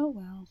 Oh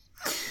well.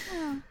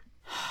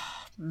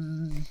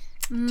 Do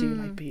you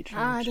like beetroot?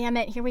 Ah, damn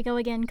it. Here we go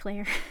again,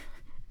 Claire.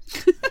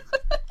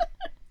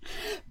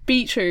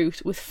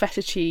 Beetroot with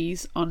feta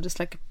cheese on just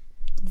like a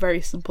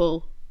very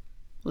simple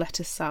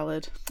lettuce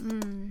salad.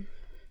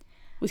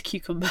 With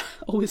cucumber.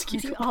 Always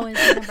cucumber. Always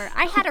cucumber.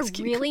 I had a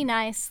really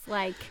nice,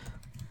 like,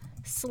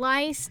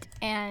 sliced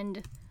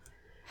and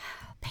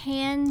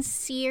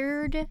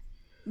pan-seared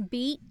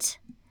beet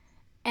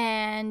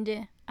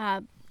and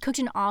cooked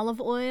in olive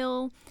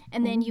oil,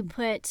 and then you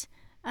put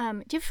do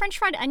you have French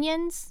fried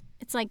onions?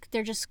 It's like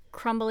they're just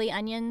crumbly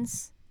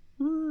onions.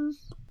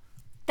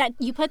 That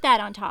you put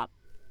that on top,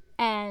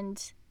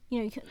 and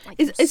you can, like,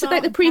 is it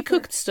like the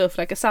pre-cooked stuff,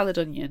 like a salad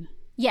onion?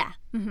 Yeah.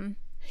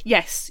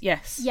 Yes.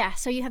 Yeah,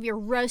 so you have your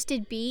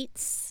roasted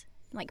beets,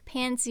 like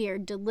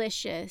pan-seared,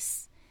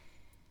 delicious,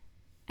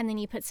 and then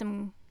you put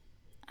some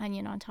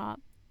onion on top.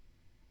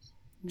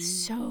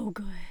 So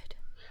good.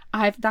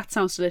 That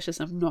sounds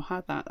delicious. I've not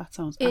had that. That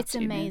sounds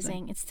absolutely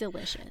amazing. It's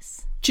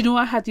delicious. Do you know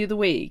what I had the other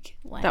week?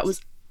 What? That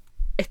was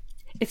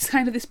it's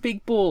kind of this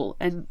big bowl,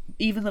 and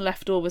even the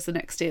leftovers the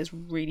next day is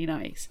really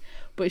nice,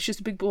 but it's just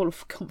a big bowl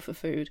of comfort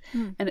food.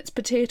 And it's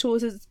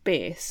potatoes as its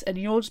base, and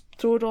you all just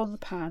throw it all in the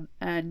pan.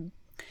 And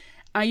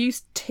I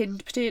use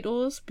tinned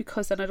potatoes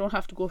because then I don't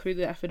have to go through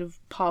the effort of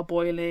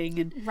parboiling,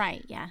 and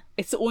Right, yeah.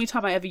 it's the only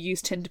time I ever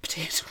use tinned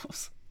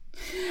potatoes.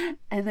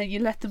 And then you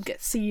let them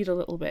get seared a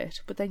little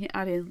bit, but then you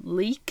add in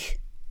leek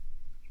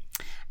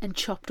and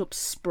chopped up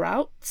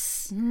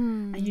sprouts,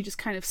 and you just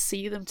kind of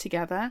sear them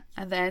together,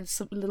 and then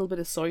a little bit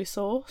of soy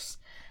sauce,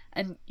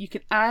 and you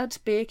can add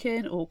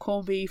bacon or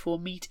corned beef or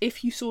meat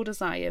if you so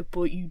desire,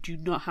 but you do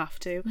not have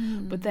to.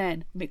 But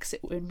then mix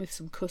it in with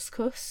some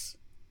couscous.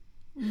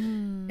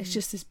 It's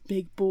just this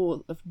big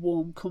bowl of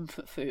warm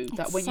comfort food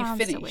that when you're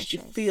finished, you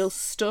feel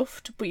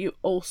stuffed, but you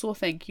also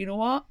think, you know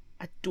what,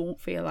 I don't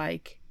feel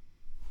like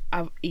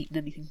I've eaten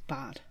anything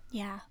bad.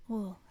 Yeah.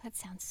 Oh, that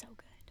sounds so good.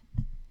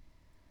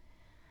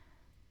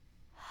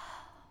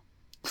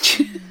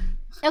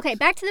 Okay,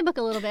 back to the book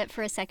a little bit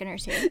for a second or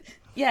two.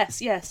 Yes.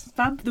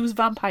 There was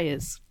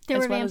vampires. There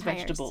as were well vampires. as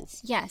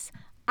vegetables. Yes.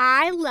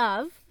 I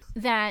love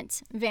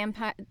that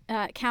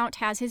Count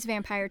has his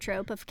vampire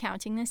trope of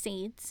counting the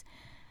seeds.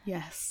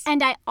 Yes.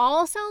 And I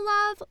also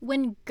love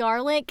when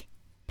Garlic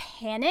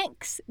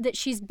panics that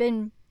she's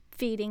been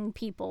feeding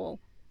people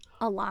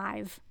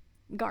alive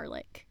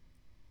garlic.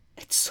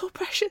 It's so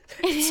precious.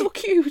 It's so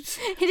cute.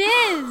 It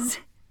is.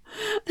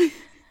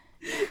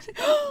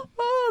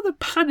 Oh, the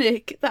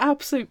panic. The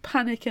absolute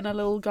panic in a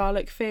little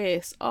garlic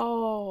face.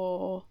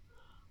 Oh.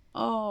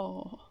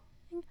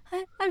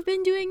 I've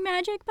been doing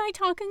magic by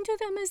talking to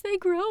them as they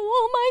grow.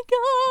 Oh my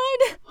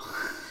god.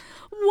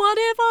 What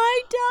have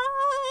I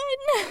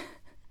done?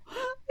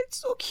 It's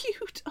so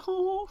cute.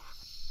 Oh,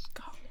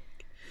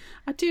 garlic.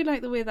 I do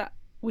like the way that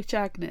Witch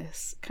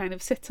Agnes kind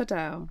of sits her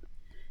down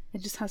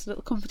and just has a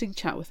little comforting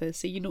chat with her.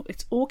 So,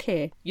 it's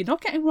okay. You're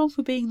not getting wrong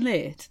for being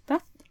late.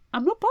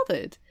 I'm not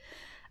bothered.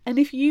 And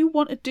if you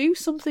want to do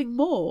something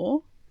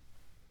more,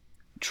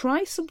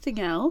 try something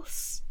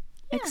else.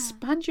 Yeah.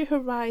 Expand your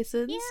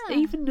horizons. Yeah.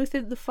 Even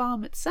within the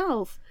farm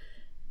itself,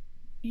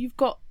 you've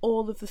got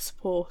all of the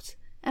support.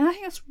 And I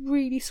think that's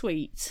really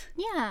sweet.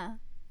 Yeah.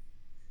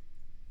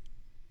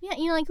 Yeah,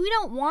 we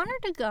don't want her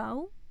to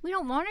go. We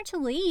don't want her to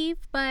leave,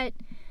 but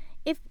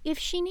if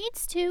she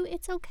needs to,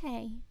 it's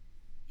okay.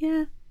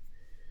 Yeah.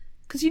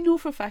 Because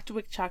for a fact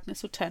Witch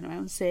Agnes will turn around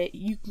and say,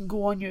 you can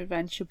go on your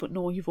adventure, but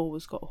no, you've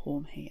always got a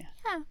home here.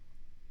 Yeah.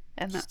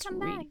 And just that's come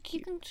really back.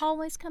 cute. You can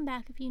always come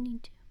back if you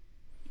need to.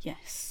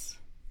 Yes.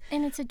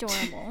 And it's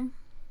adorable.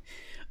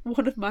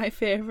 One of my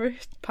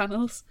favourite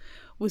panels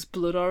was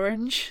Blood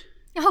Orange.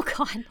 Oh,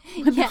 God.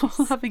 When yes. they're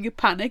all having a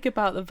panic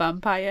about the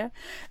vampire.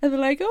 And they're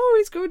like, oh,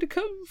 he's going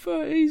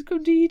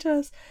to eat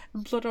us.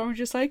 And Blood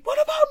Orange is like,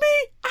 what about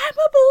me? I'm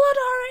a Blood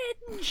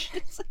Orange.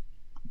 It's like,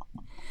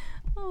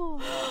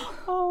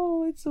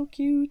 oh, it's so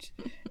cute.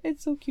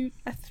 It's so cute.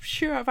 I'm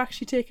sure I've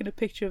actually taken a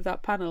picture of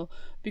that panel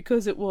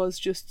because it was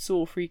just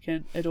so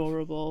freaking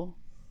adorable.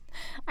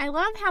 I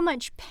love how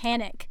much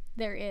panic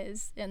there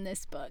is in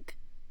this book.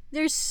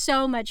 There's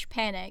so much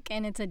panic,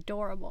 and it's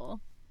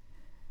adorable.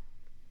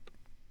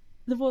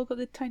 They've all got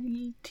the tiny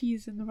little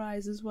tears in their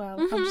eyes as well.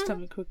 I'm just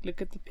having a quick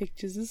look at the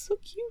pictures. It's so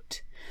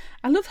cute.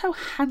 I love how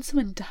handsome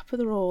and dapper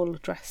they're all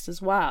dressed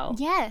as well.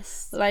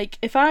 Yes. Like,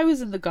 if I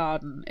was in the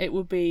garden, it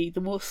would be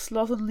the most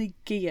slovenly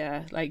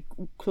gear,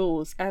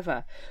 clothes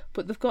ever.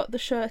 But they've got the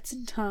shirts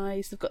and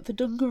ties, they've got the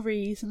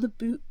dungarees and the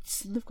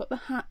boots, and they've got the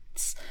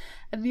hats.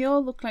 And they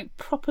all look like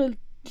proper,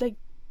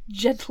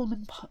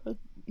 gentlemen,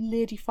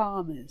 lady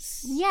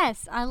farmers.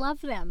 Yes, I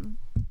love them.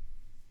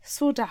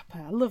 So dapper.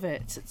 I love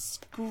it. It's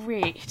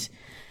great.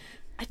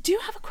 I do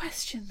have a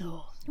question,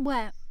 though.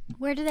 What?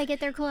 Where do they get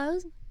their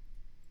clothes?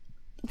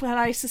 Well,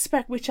 I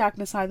suspect Witch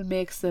Agnes either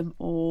makes them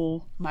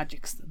or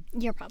magics them.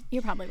 You're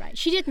probably right.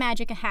 She did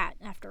magic a hat,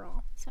 after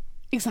all. So.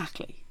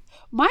 Exactly.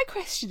 My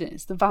question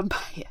is the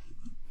vampire.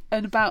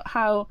 And about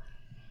how...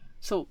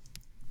 So,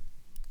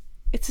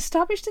 it's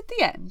established at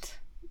the end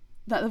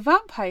that the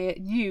vampire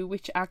knew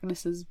Witch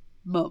Agnes's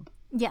mum.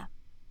 Yeah.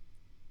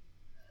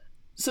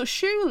 So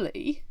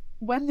surely...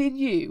 when they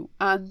knew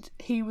and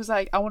he was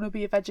like, I want to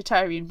be a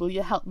vegetarian, will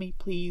you help me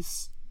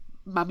please,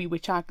 Mammy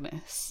Witch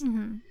Agnes?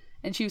 Mm-hmm.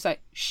 And she was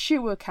like,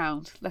 sure,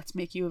 Count, let's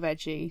make you a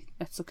veggie.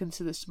 Let's look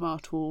into the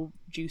tomato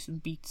juice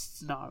and beets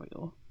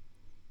scenario.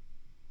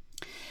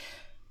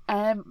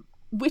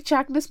 Witch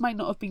Agnes might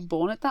not have been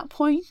born at that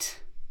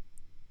point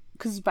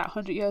because it's about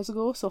 100 years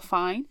ago, so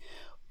fine.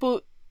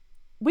 But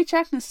Witch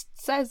Agnes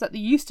says that there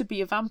used to be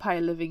a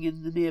vampire living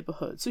in the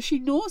neighbourhood, so she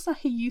knows that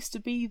he used to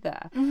be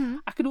there. Mm-hmm.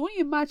 I can only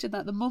imagine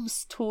that the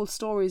mum's told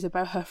stories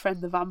about her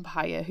friend the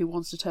vampire who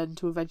wants to turn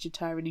into a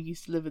vegetarian who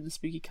used to live in the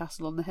spooky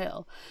castle on the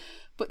hill.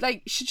 But,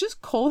 she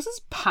just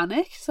causes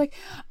panic. It's like,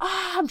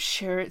 I'm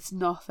sure it's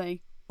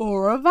nothing.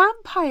 Or a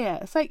vampire.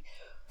 It's like,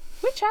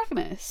 Witch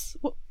Agnes,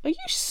 what, are you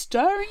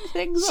stirring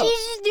things up?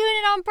 She's just doing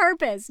it on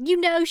purpose.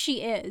 You know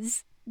she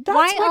is. That's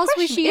Why my else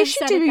question. would she Is have she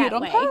said doing it it that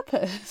on way?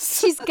 purpose?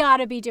 She's got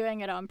to be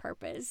doing it on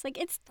purpose.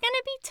 It's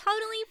gonna be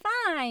totally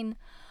fine.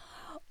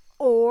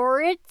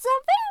 Or it's a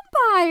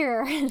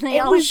vampire. They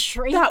all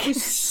shriek. That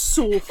was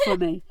so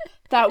funny.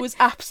 That was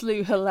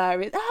absolutely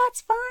hilarious.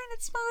 It's fine.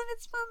 It's fine.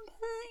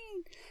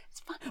 It's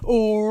fine.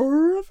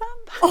 Or a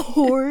vampire.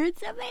 Or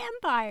it's a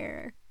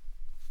vampire.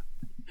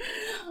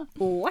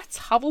 Let's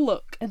have a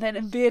look. And then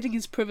invading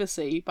his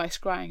privacy by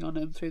scrying on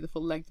him through the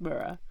full-length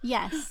mirror.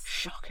 Yes.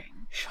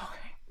 Shocking.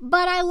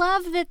 But I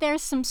love that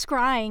there's some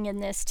scrying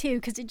in this too,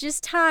 because it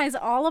just ties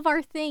all of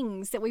our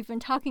things that we've been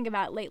talking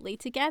about lately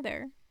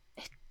together.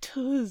 It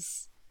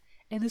does.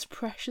 In this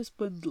precious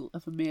bundle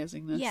of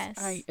amazingness. Yes.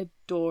 I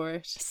adore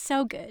it.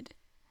 So good.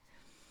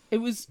 It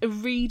was a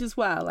read as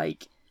well. I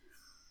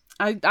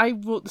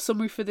wrote the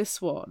summary for this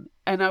one,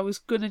 and I was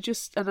gonna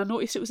and I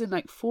noticed it was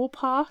in 4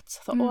 parts.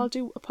 I thought, I'll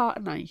do a part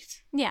a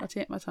night. Yeah. I'll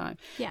take my time.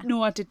 Yeah.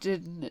 No, I did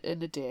it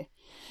in a day.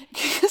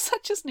 Because I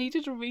just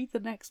needed to read the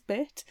next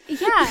bit.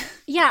 Yeah.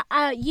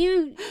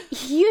 You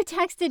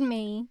texted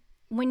me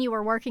when you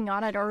were working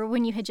on it or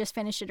when you had just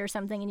finished it or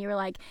something and you were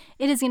like,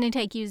 it is going to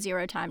take you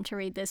 0 time to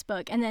read this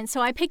book. And then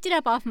so I picked it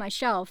up off my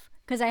shelf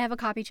because I have a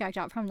copy checked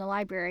out from the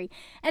library.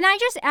 And I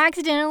just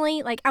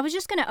accidentally, like, I was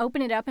just going to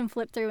open it up and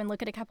flip through and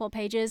look at a couple of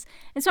pages.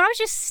 And so I was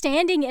just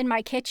standing in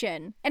my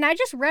kitchen and I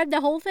just read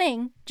the whole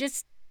thing,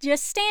 just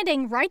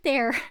standing right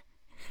there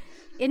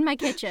in my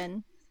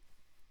kitchen.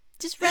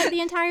 Just read the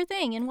entire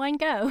thing in one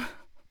go.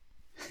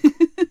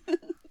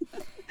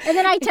 And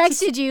then I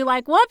texted you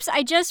like, whoops,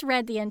 I just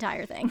read the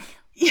entire thing.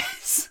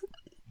 Yes.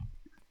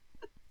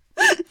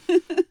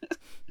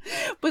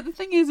 But the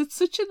thing is, it's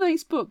such a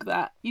nice book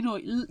that, you know,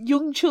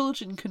 young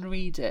children can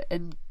read it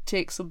and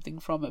take something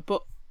from it.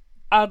 But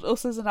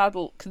us as an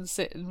adult can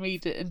sit and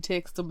read it and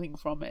take something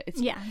from it.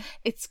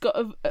 It's got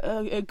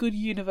a good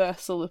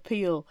universal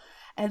appeal.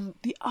 And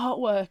the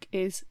artwork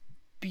is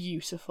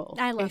beautiful.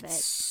 I love it.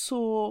 It's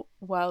so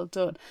well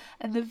done.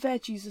 And the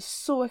veggies are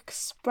so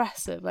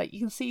expressive. Like, you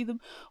can see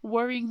them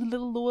worrying the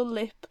little lower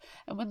lip,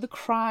 and when they're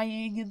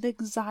crying, and the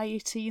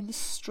anxiety and the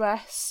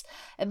stress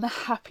and the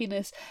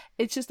happiness.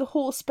 It's just the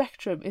whole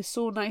spectrum is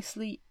so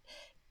nicely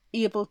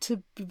able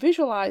to be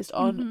visualized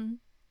on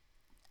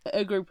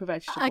a group of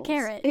vegetables. A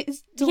carrot. It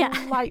is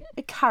like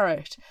a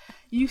carrot.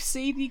 You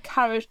see the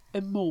carrot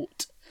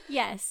emote.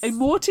 Yes.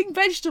 Emoting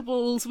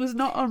vegetables was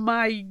not on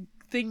my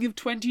thing of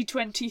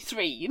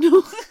 2023, you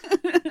know.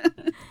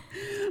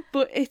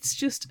 But it's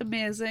just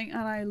amazing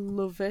and I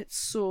love it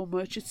so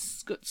much.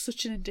 It's got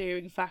such an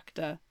endearing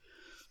factor.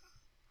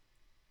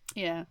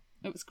 Yeah,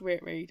 it was a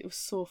great read. It was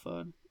so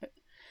fun.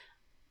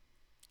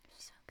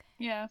 So good.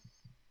 Yeah.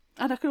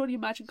 And I can only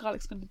imagine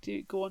Garlic's going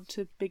to go on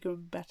to bigger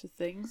and better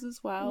things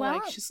as well.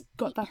 Like, she's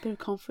got that bit of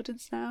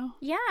confidence now.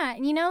 Yeah,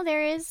 and you know,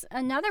 there is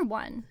another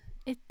one.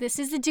 This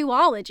is a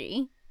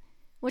duology,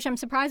 which I'm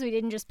surprised we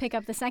didn't just pick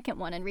up the second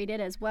one and read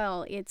it as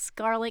well. It's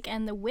Garlic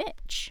and the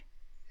Witch.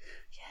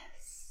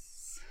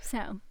 Yes.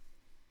 So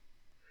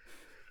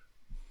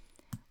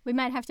we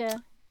might have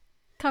to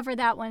cover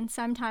that one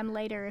sometime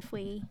later if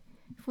we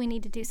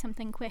need to do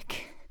something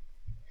quick.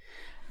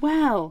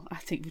 Well, I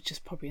think we'd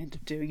just probably end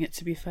up doing it,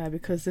 to be fair,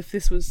 because if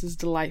this was as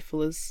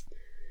delightful as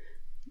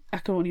I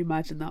can only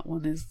imagine that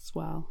one is as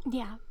well.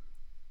 Yeah.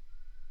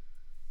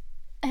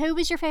 Who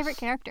was your favourite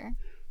character?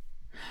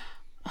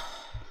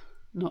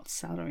 Not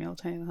Celery, I'll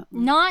tell you that.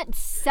 Not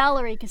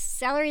Celery, because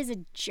Celery is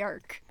a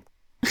jerk.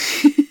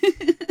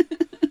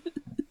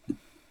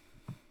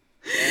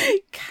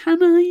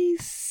 Can I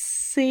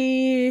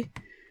say...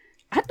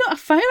 I don't know, I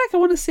feel like I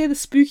want to say the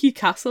Spooky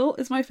Castle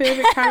is my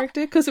favourite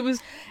character, because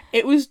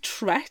it was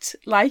treated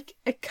like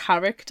a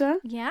character.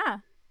 Yeah.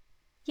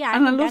 Yeah,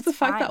 and I love the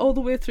fact that all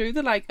the way through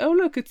they're like, oh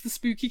look, it's the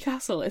Spooky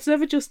Castle. It's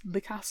never just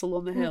the castle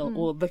on the hill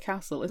or the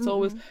castle. It's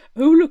always,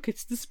 oh look,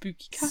 it's the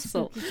Spooky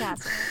Castle. Spooky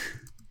Castle.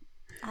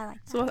 I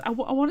like that. So I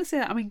want to say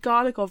that. I mean,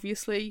 Garlic,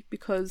 obviously,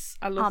 because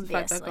I love the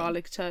fact that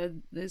Garlic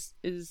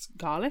is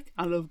garlic.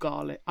 I love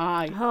garlic.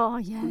 I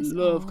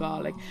love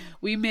garlic.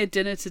 We made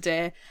dinner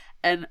today,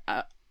 and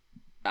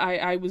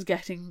I was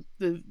getting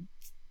the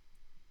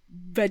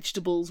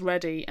vegetables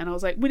ready, and I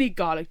was like, we need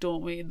garlic,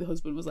 don't we? And the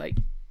husband was like,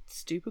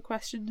 stupid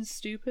question is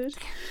stupid.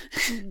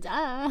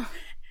 Duh.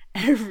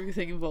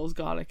 Everything involves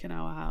garlic in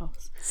our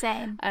house.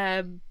 Same.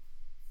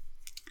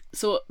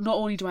 So not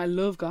only do I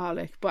love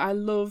Garlic, but I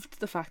loved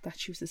the fact that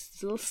she was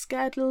this little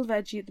scared little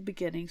veggie at the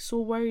beginning,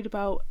 so worried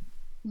about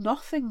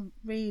nothing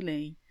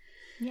really.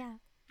 Yeah.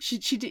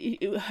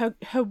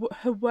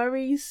 Her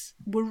worries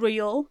were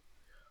real,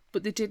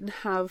 but they didn't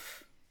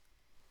have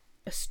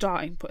a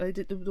starting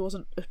point. There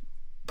wasn't a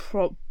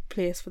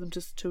place for them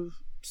to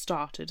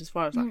start it, as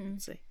far as I can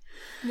see.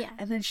 Yeah.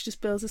 And then she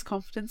just builds this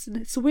confidence, and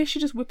it's the way she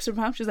just whips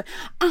around. She's like,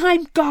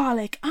 I'm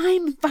Garlic,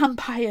 I'm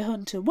vampire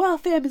hunter,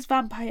 world famous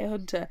vampire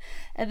hunter.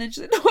 And then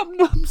she's like, no, I'm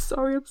not, I'm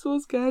sorry, I'm so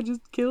scared,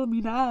 just kill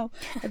me now.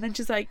 And then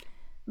she's like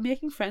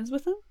making friends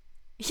with him.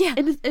 Yeah.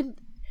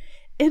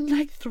 In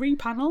like 3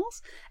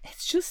 panels.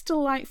 It's just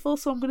delightful.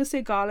 So I'm going to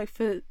say Garlic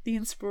for the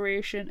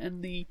inspiration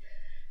and the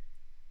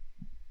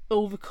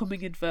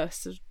overcoming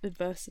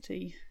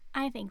adversity.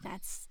 I think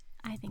that's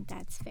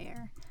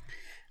fair.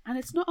 And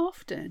it's not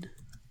often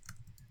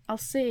I'll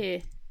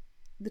say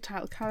the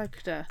title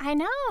character. I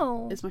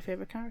know. Is my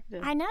favourite character.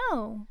 I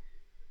know.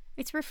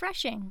 It's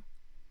refreshing.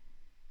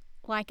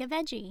 Like a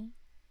veggie.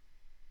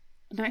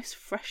 A nice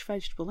fresh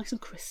vegetable, nice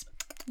and crisp.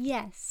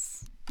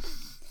 Yes.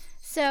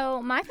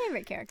 So, my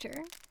favourite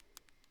character,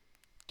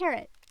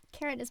 Carrot.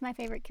 Carrot is my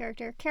favourite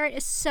character. Carrot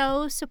is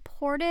so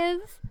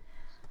supportive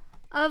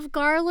of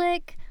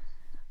Garlic,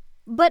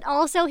 but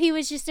also he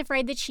was just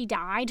afraid that she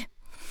died.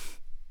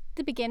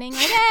 The beginning,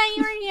 like,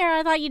 you were here,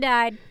 I thought you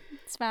died.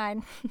 It's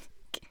fine.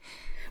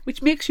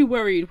 Which makes you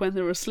worried when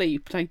they're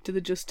asleep. Like, do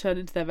they just turn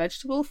into their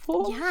vegetable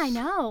form? Yeah, I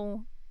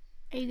know.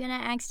 Are you gonna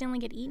accidentally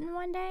get eaten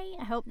one day?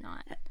 I hope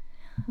not.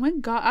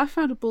 I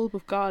found a bulb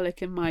of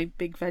garlic in my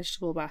big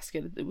vegetable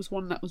basket. It was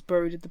one that was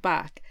buried at the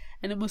back,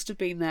 and it must have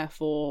been there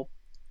for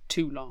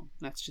too long.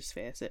 Let's just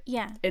face it.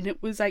 Yeah. And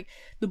it was like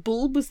the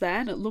bulb was there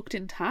and it looked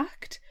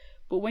intact,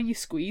 but when you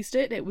squeezed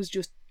it, it was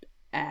just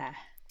air.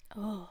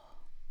 Oh.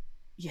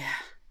 Yeah.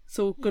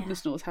 So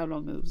goodness knows how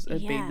long it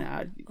had been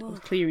there. It was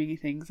clearing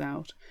things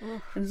out.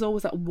 Oof. And there's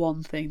always that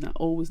one thing that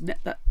always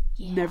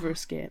never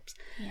escapes.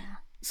 Yeah.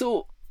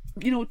 So,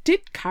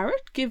 did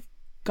Carrot give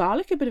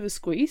Garlic a bit of a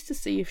squeeze to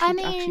see if she'd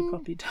actually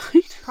probably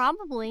died?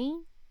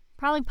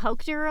 Probably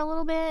poked her a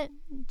little bit,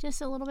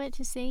 just a little bit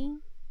to see,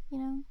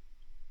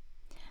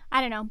 I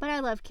don't know, but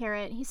I love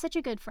Carrot. He's such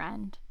a good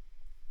friend.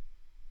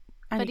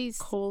 And but he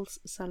calls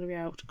Celery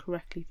out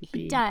correctly for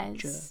being a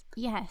jerk.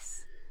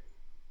 Yes.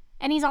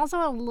 And he's also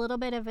a little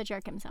bit of a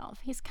jerk himself.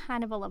 He's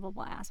kind of a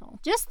lovable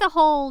asshole. Just the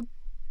whole,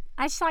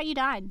 I just thought you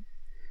died.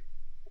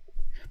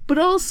 But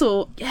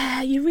also,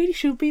 yeah, you really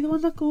should be the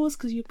one that goes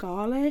because you're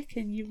Garlic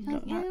and you've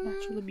got that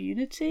natural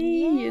immunity.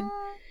 Yeah,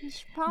 and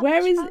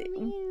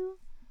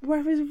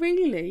whereas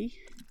really,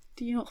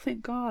 do you not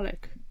think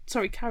Carrot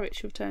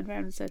should have turned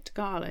around and said to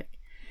Garlic,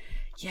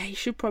 yeah, you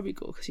should probably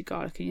go because you're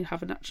Garlic and you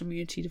have a natural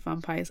immunity to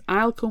vampires.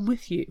 I'll come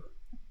with you.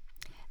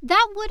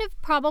 That would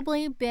have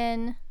probably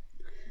been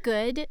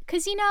good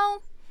because,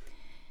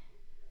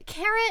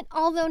 Carrot,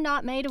 although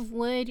not made of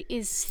wood,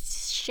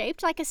 is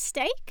shaped like a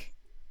steak.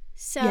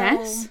 So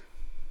yes.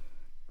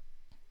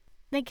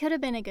 They could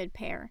have been a good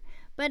pair.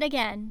 But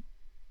again,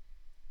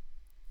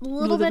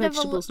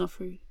 vegetables, not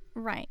fruit.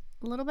 Right.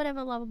 A little bit of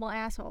a lovable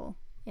asshole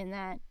in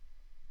that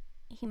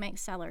he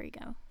makes Celery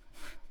go.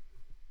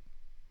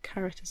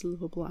 Carrot is a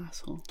lovable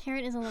asshole.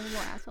 Carrot is a lovable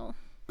asshole.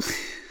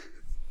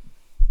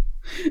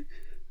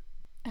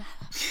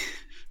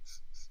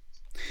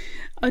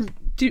 And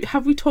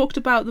have we talked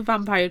about the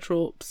vampire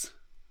tropes?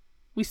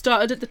 We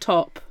started at the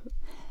top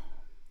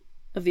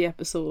of the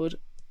episode.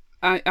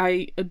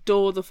 I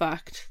adore the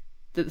fact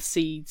that the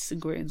seeds and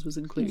grains was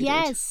included.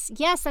 Yes,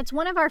 that's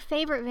one of our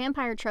favorite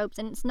vampire tropes,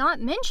 and it's not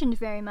mentioned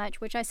very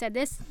much, which I said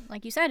this,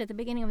 like you said, at the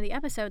beginning of the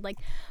episode.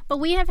 But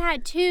we have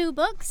had 2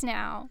 books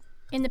now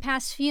in the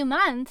past few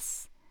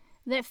months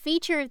that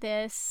feature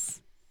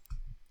this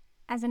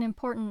as an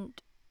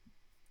important,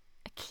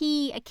 a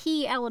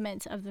key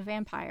element of the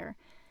vampire.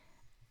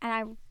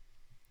 And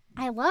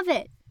I love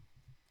it.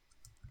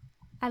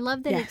 I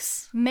love that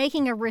it's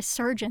making a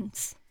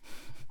resurgence.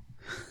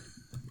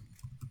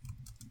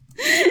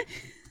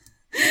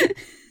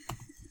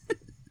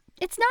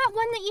 It's not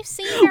one that you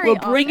see very often.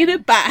 We're bringing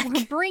it back.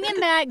 We're bringing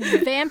back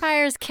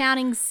vampires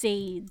counting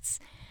seeds.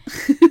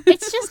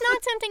 It's just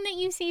not something that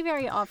you see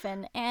very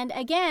often. And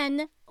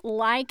again,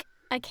 like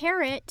a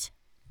carrot,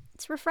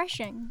 it's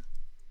refreshing.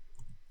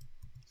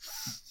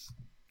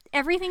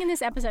 Everything in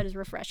this episode is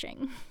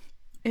refreshing.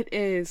 It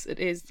is.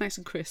 Nice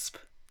and crisp.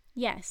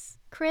 Yes.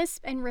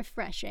 Crisp and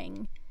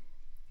refreshing.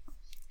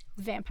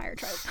 Vampire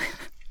trope.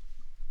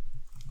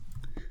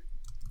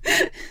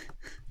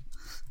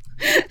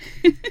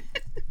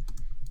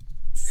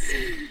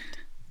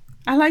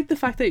 I like the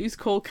fact that he was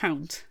called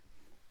Count.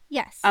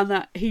 Yes. And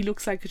that he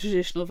looks like a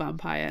traditional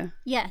vampire.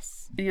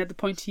 Yes. And he had the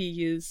pointy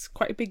ears,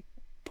 quite a big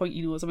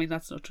pointy nose. I mean,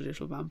 that's not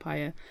traditional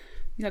vampire.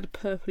 He had a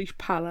purplish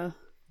pallor.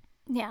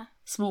 Yeah.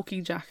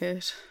 Smoking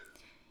jacket.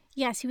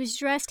 Yes, he was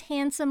dressed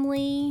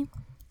handsomely.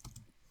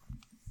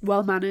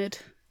 Well-mannered.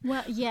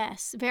 Well,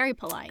 yes, very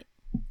polite.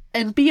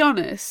 And be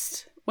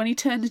honest, when he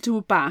turned into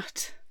a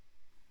bat,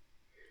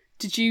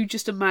 did you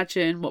just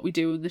imagine what we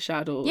do in the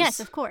shadows?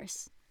 Yes, of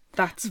course.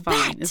 That's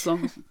fine.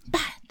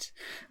 Bat.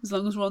 As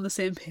long as we're on the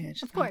same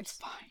page. Of course. That's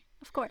fine.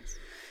 Of course.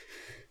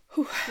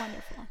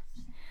 Wonderful.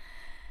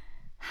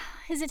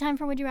 Is it time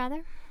for Would You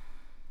Rather?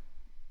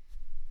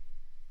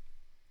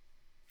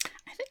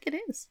 I think it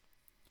is.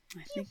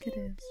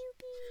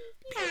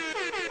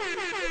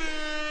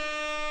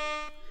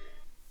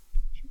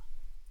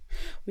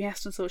 We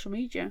asked on social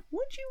media,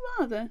 would you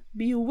rather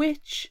be a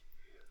witch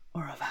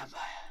or a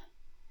vampire?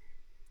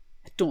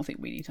 I don't think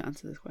we need to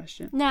answer this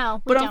question.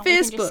 No, but on on Facebook, we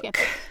can just Facebook, skip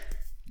it.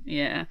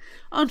 yeah,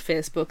 on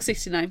Facebook,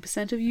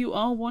 69% of you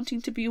are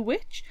wanting to be a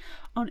witch.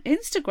 On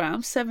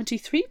Instagram,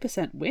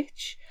 73%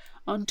 witch.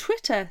 On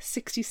Twitter,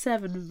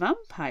 67%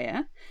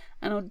 vampire.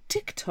 And on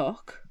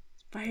TikTok,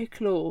 very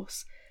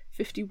close,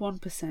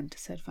 51%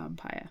 said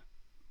vampire.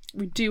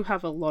 We do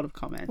have a lot of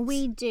comments.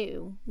 We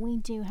do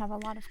have a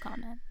lot of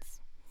comments.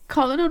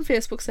 Colin on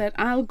Facebook said,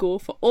 I'll go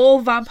for all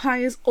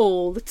vampires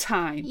all the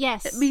time.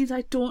 Yes. It means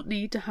I don't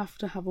need to have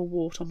a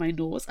wart on my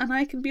nose and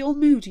I can be all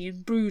moody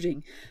and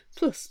brooding.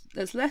 Plus,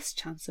 there's less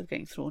chance of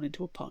getting thrown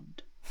into a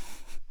pond.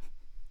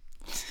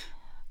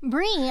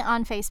 Bree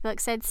on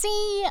Facebook said,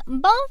 see,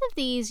 both of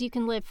these you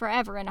can live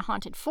forever in a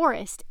haunted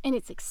forest and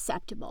it's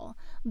acceptable.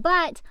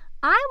 But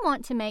I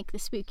want to make the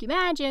spooky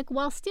magic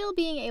while still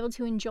being able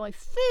to enjoy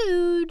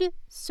food,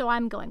 so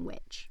I'm going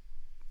witch.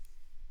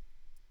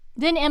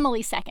 Then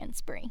Emily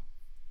seconds Bree.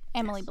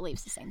 Emily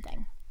believes the same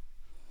thing.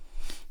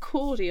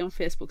 Cody on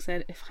Facebook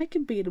said, if I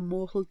can be an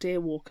immortal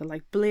daywalker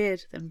like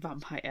Blade, then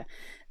vampire.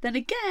 Then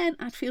again,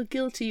 I'd feel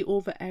guilty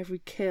over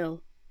every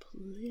kill.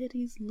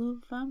 Ladies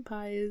love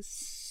vampires,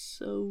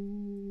 so...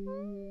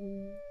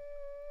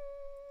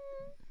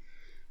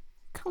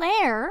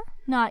 Claire,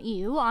 not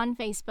you, on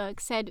Facebook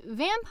said,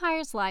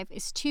 vampire's life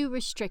is too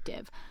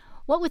restrictive.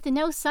 What with the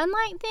no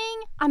sunlight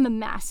thing, I'm a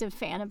massive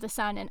fan of the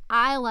sun, and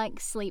I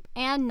like sleep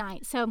and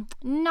night, so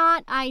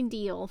not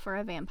ideal for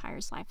a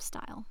vampire's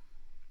lifestyle.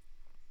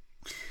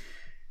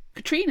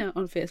 Katrina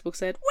on Facebook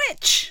said,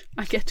 "Witch!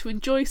 I get to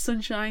enjoy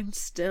sunshine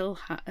still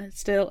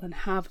and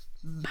have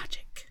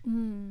magic."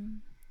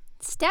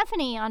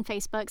 Stephanie on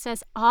Facebook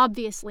says,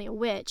 obviously a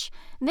witch.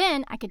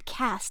 Then I could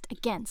cast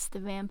against the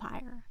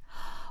vampire.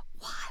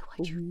 Why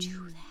would you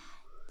do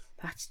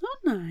that? That's not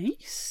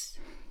nice.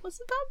 What's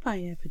the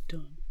vampire ever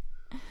done?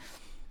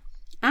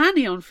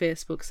 Annie on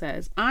Facebook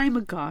says, "I'm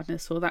a gardener,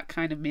 so that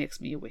kind of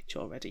makes me a witch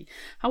already.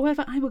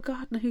 However, I'm a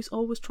gardener who's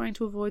always trying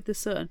to avoid the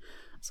sun,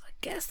 so I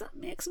guess that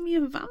makes me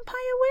a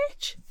vampire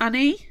witch."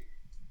 Annie,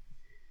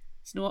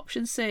 it's no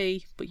option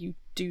C, but you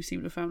do seem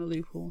to have found a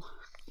loophole.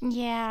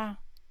 Yeah.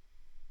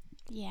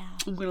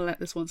 I'm going to let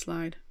this one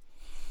slide.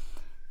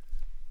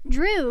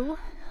 Drew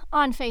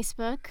on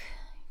Facebook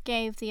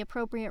gave the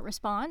appropriate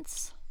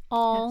response.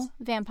 All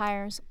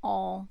vampires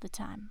all the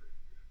time.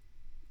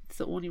 It's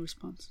the only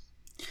response.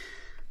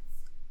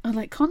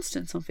 Unlike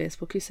Constance on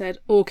Facebook, who said,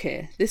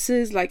 "Okay, this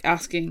is like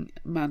asking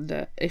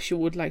Amanda if she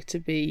would like to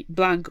be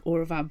blank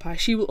or a vampire.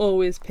 She will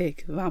always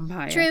pick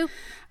vampire. True.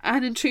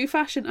 And in true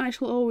fashion, I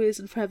shall always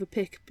and forever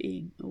pick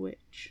being a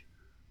witch."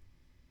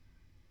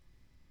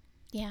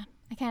 Yeah,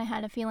 I kind of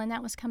had a feeling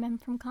that was coming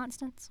from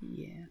Constance.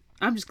 Yeah.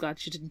 I'm just glad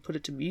she didn't put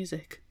it to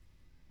music.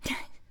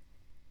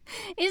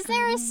 Is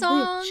there I'm a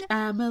song? Witch,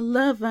 I'm a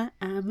lover,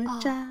 I'm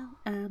a child,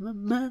 I'm a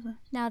mother.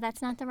 No,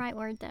 that's not the right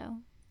word, though.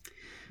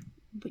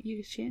 But you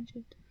can change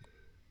it.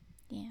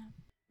 Yeah.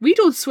 We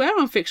don't swear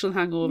on Fictional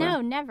Hangover.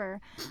 No, never.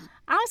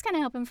 I was kind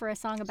of hoping for a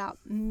song about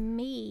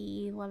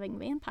me loving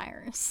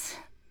vampires.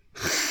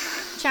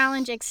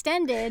 Challenge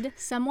extended.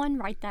 Someone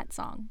write that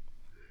song.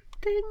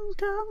 Ding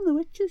dong, the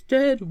witch is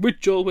dead.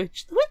 Witch or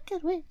witch, the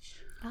wicked witch.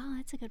 Oh,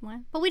 that's a good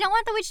one. But we don't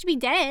want the witch to be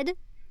dead.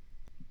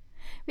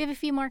 We have a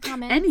few more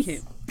comments.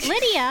 Anywho.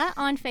 Lydia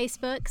on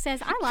Facebook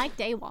says, "I like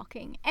day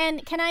walking."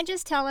 And can I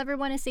just tell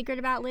everyone a secret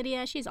about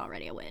Lydia? She's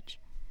already a witch.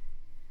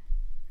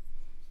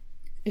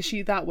 Is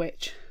she that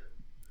witch?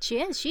 She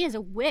is. She is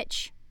a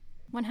witch.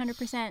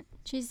 100%.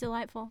 She's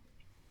delightful.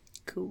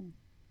 Cool.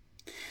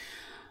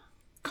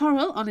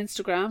 Coral on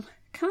Instagram.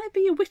 "Can I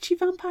be a witchy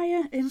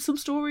vampire? In some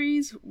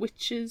stories,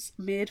 witches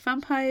made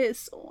vampires,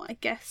 so I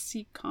guess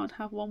you can't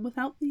have one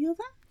without the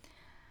other."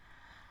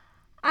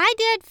 I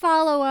did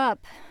follow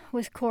up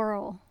with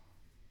Coral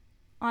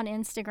on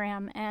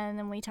Instagram, and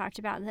then we talked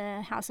about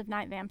the House of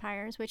Night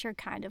vampires, which are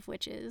kind of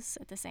witches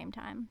at the same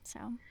time.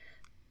 So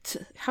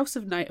House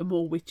of Night are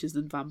more witches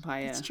than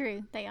vampire. it's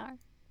true, they are.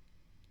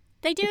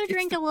 They do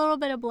drink a little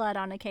bit of blood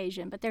on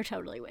occasion, but they're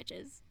totally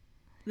witches.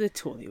 They're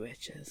totally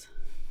witches.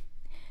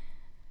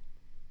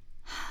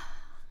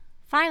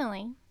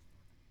 Finally,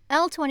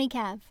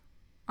 L20Kev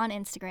on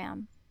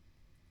Instagram.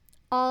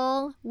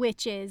 All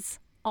witches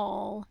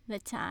all the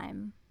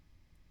time.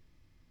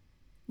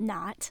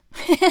 Not.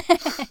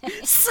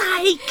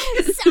 Psych!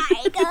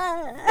 Psych!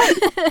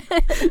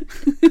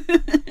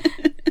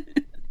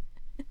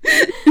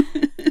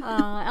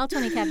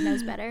 L20Kev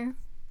knows better.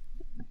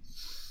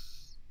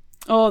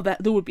 Oh,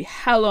 that there would be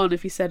hell on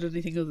if he said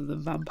anything other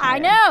than vampire. I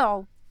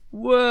know!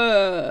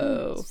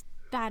 Whoa!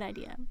 Bad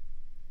idea.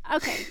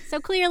 Okay, so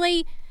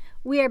clearly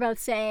we are both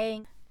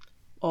saying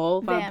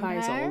all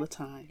vampires vampire. all the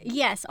time.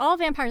 Yes, all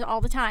vampires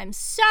all the time.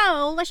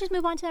 So let's just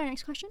move on to our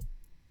next question.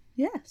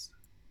 Yes.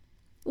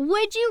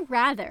 Would you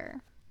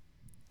rather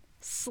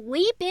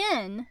sleep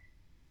in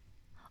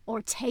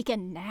or take a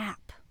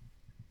nap?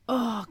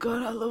 Oh,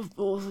 God, I love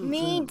both of them.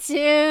 Me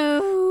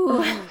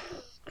too.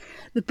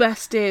 The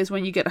best day is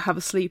when you get to have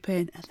a sleep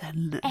in and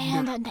then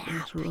And a nap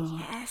nap, later on.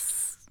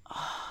 yes.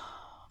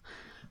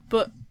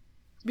 But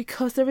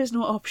because there is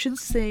no option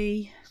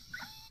C,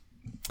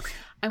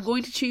 I'm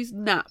going to choose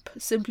nap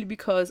simply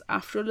because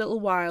after a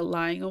little while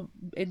lying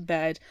in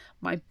bed,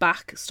 my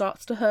back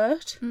starts to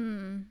hurt.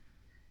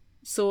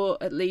 So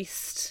at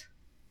least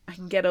I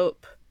can get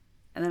up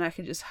and then I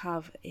can just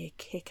have a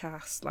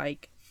kick-ass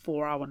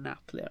 4-hour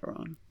nap later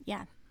on.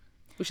 Yeah.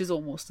 Which is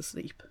almost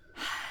asleep.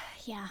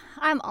 Yeah,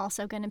 I'm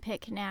also going to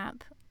pick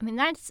nap. I mean,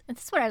 that's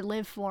what I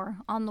live for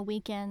on the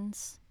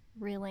weekends,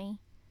 really.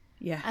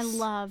 Yes. I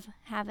love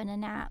having a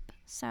nap.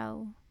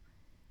 So,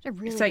 it's a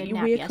really It's like good you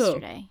nap wake up.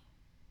 yesterday.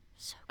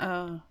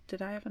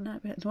 Did I have a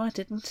nap yet? No, I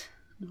didn't.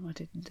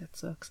 That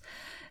sucks.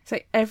 It's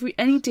like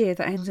any day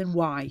that ends in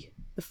Y,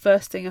 the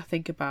first thing I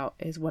think about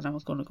is when I'm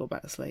going to go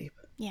back to sleep.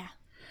 Yeah.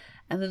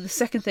 And then the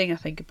second thing I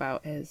think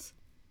about is,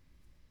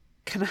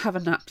 can I have a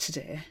nap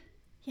today?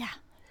 Yeah.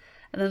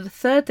 And then the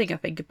third thing I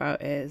think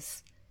about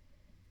is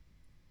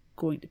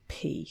going to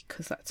pee,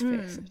 because let's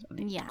face it, I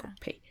need to go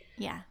pee.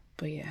 Yeah.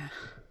 But yeah.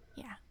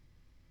 Yeah.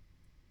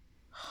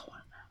 Oh, I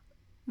want a nap.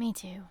 Me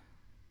too.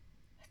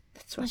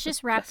 Let's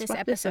just wrap this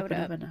episode and up.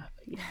 have a nap.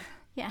 Yeah.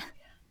 Yeah.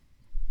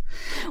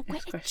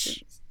 Next Witch.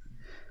 question.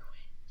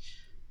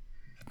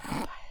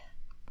 Vampire.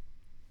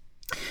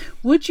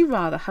 Would you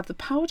rather have the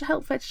power to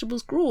help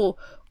vegetables grow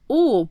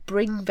or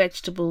bring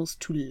vegetables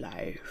to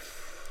life?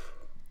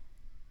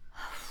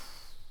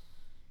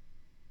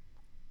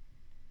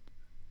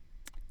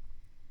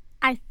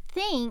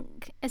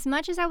 think, as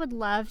much as I would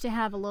love to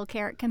have a little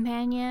carrot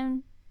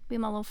companion, be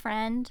my little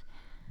friend,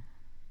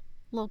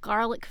 little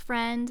garlic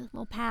friend,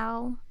 little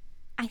pal,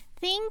 I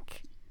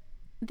think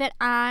that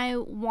I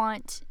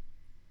want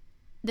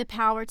the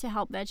power to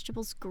help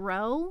vegetables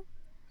grow.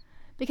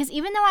 Because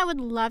even though I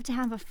would love to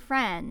have a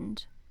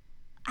friend,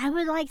 I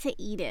would like to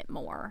eat it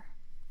more.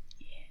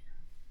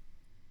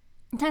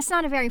 Yeah. That's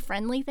not a very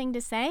friendly thing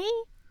to say,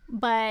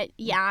 but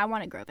yeah, I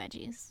want to grow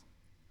veggies.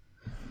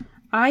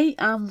 I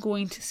am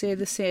going to say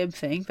the same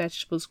thing,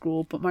 vegetables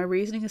grow, but my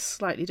reasoning is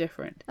slightly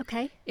different.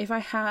 Okay. If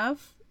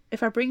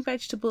I bring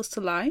vegetables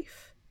to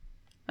life,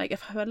 like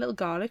if I have a little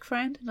garlic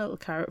friend and a little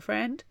carrot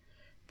friend,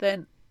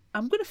 then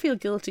I'm going to feel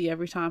guilty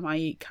every time I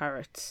eat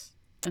carrots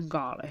and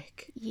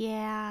garlic.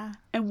 Yeah.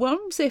 And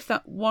what if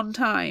that one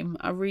time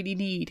I really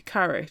need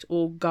carrot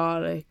or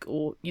garlic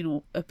or,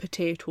 a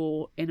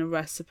potato in a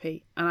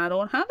recipe and I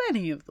don't have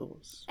any of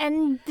those?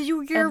 And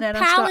your and then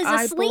pal I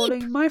start is asleep.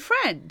 eyeballing my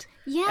friend.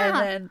 Yeah. And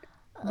then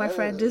my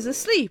friend is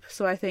asleep.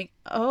 So I think,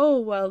 oh,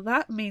 well,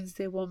 that means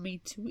they want me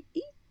to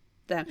eat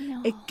them.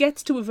 No. It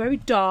gets to a very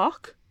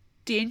dark,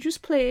 dangerous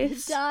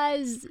place. It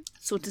does.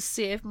 So to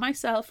save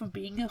myself from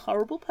being a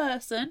horrible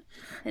person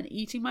and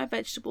eating my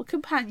vegetable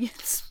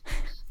companions,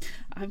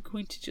 I'm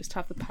going to just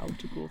have the power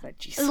to grow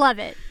veggies. Love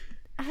it.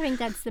 I think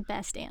that's the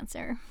best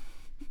answer.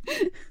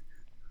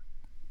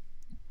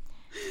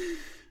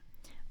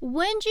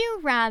 Would you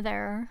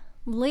rather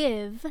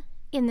live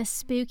in the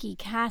spooky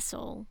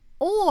castle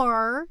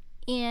or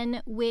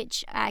in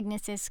Witch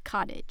Agnes's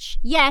cottage?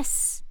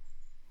 Yes,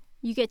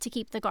 you get to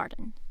keep the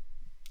garden.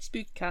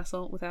 Spooky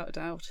castle, without a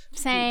doubt.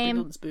 Same.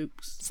 Bring on the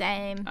spooks.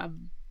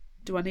 Same.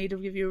 Do I need to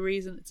give you a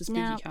reason? It's a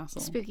spooky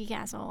castle. Spooky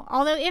castle.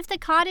 Although if the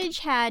cottage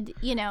had,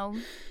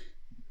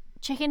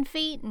 chicken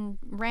feet and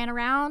ran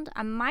around,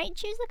 I might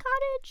choose the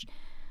cottage.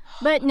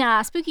 But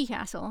nah, spooky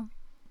castle.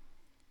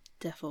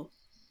 Defo.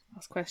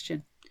 Last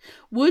question.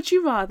 Would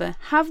you rather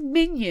have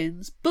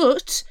minions,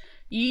 but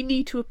you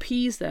need to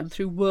appease them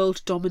through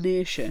world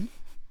domination,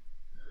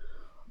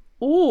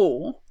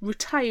 or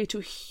retire to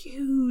a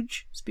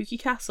huge spooky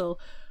castle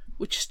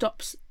which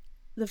stops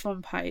the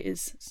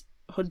vampires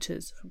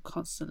hunters from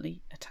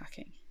constantly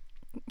attacking?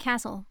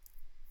 Castle,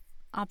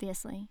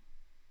 obviously.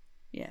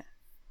 Yeah.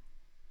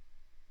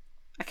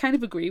 I kind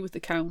of agree with the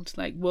count.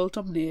 Like, world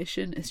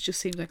domination, it just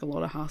seems like a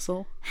lot of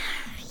hassle.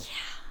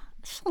 Yeah.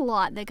 There's a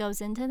lot that goes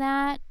into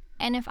that.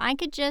 And if I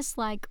could just,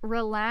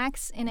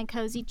 relax in a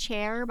cozy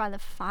chair by the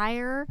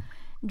fire,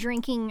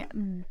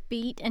 drinking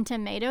beet and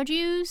tomato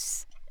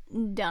juice,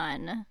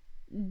 done.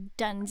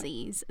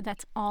 Dunsies.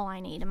 That's all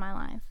I need in my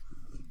life.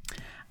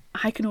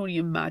 I can only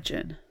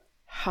imagine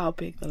how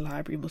big the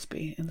library must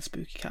be in the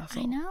spooky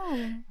castle. I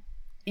know.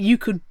 You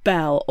could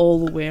bell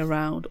all the way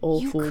around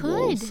all four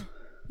walls.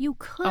 You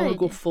could. I would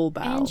go full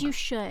bell. And you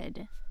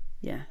should.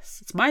 Yes.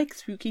 It's my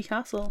spooky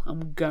castle.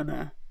 I'm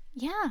gonna.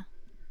 Yeah.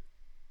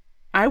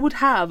 I would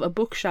have a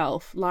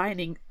bookshelf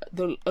lining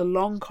a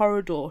long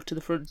corridor to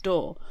the front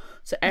door.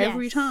 So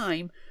every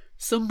time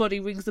somebody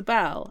rings the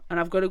bell and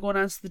I've got to go and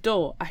answer the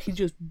door, I can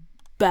just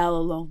bell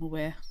along the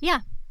way.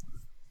 Yeah.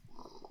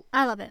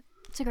 I love it.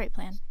 It's a great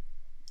plan.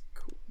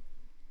 Cool.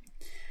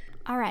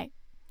 All right.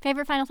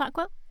 Favorite final thought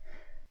quote?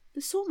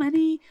 There's so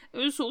many. It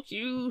was so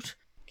cute.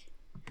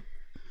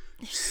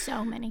 There's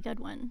so many good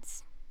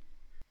ones.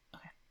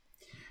 Okay.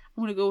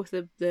 I'm going to go with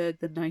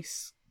the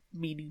nice,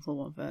 meaningful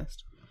one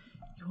first.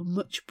 You're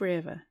much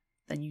braver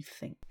than you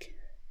think.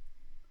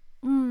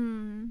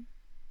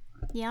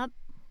 Yep.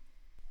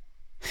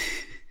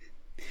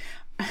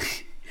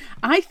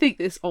 I think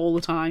this all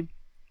the time.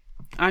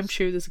 I'm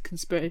sure there's a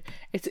conspiracy.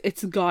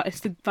 It's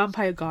the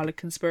vampire garlic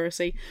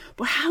conspiracy.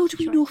 But how do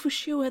we know for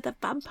sure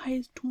that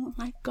vampires don't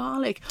like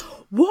garlic?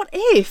 What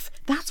if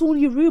that's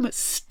only a rumour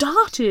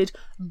started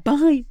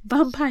by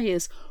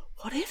vampires?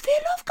 What if they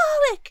love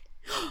garlic?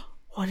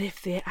 What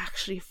if they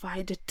actually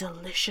find it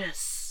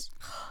delicious?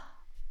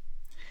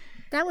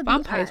 That would be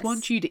Vampires us.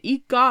 want you to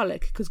eat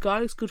garlic because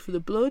garlic's good for the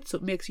blood, so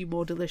it makes you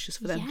more delicious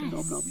for them to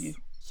nom you.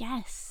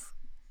 Yes.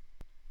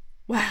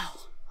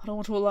 Well, I don't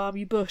want to alarm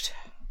you, but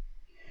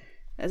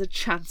there's a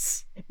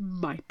chance it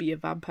might be a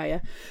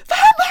vampire.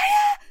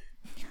 Vampire!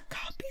 You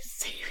can't be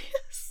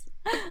serious.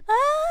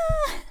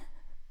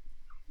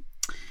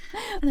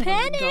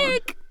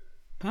 Panic!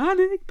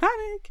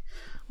 Panic.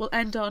 We'll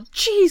end on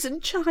cheese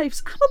and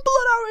chives. I'm a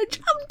blood orange.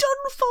 I'm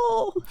done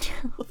for.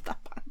 I love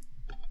that band.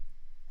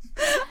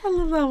 I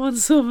love that one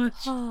so much.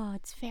 Oh,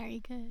 it's very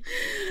good.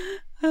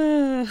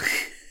 Okay.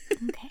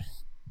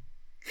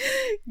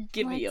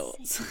 Give me Let's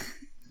yours. see.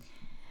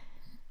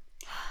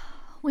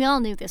 We all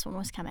knew this one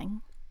was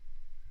coming.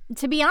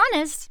 To be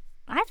honest,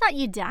 I thought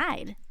you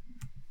died.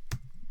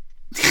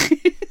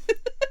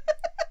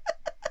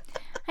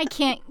 I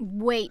can't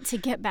wait to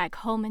get back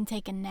home and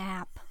take a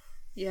nap.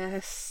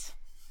 Yes.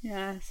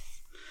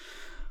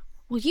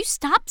 Will you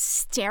stop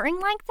staring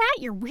like that?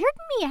 You're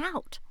weirding me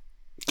out.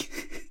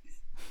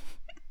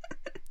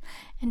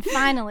 And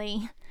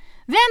finally,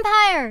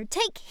 Vampire,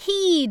 take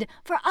heed,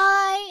 for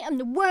I am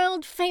the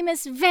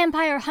world-famous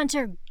vampire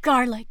hunter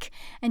Garlic,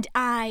 and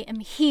I am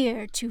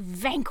here to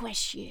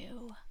vanquish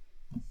you.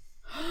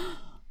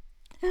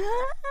 Really?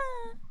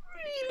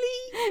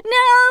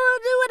 No,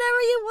 do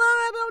whatever you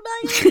want. I'm not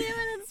going to do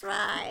it. It's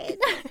fine.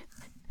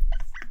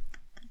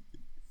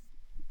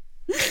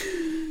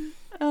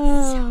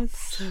 Oh,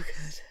 it's so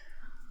good.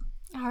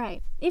 All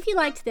right. If you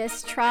liked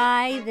this,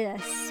 try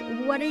this.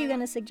 What are you going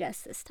to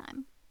suggest this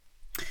time?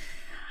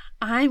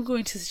 I'm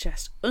going to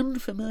suggest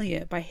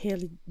Unfamiliar by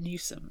Haley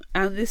Newsome,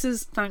 and this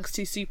is thanks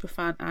to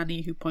superfan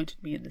Annie who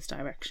pointed me in this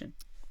direction.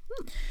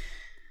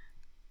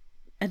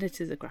 And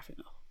it is a graphic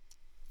novel,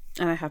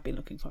 and I have been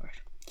looking for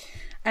it.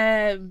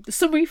 The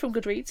summary from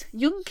Goodreads: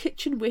 young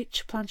kitchen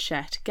witch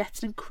Planchette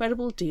gets an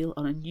incredible deal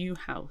on a new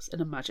house in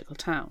a magical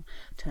town.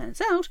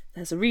 Turns out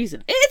there's a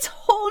reason. It's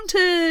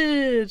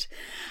haunted!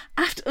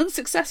 After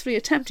unsuccessfully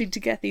attempting to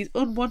get these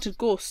unwanted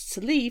ghosts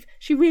to leave,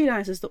 she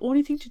realises the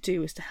only thing to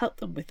do is to help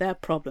them with their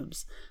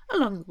problems.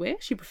 Along the way,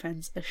 she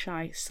befriends a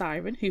shy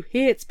siren who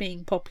hates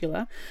being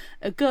popular,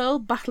 a girl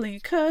battling a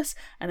curse,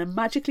 and a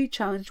magically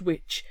challenged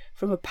witch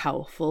from a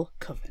powerful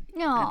coven.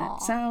 Aww. And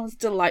it sounds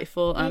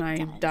delightful, and I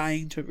am does.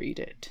 dying to read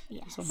it.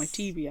 Yes. It's on my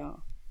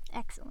TBR.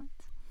 Excellent.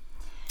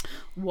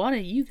 What do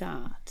you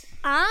got?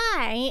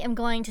 I am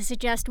going to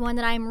suggest one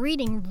that I'm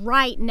reading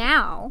right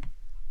now,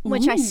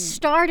 which I Ooh.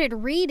 started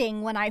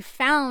reading when I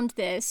found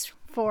this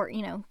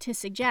to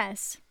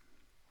suggest.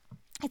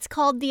 It's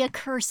called The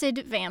Accursed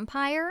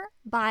Vampire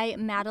by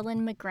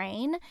Madeline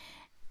McGrain,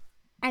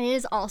 and it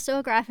is also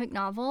a graphic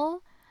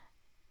novel,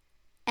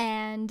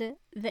 and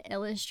the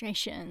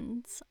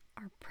illustrations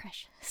are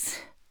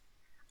precious.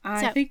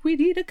 I think we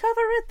need to cover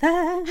it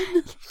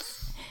then.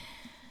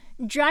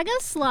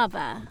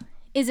 Dragoslava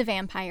is a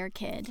vampire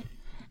kid,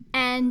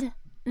 and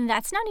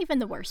that's not even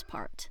the worst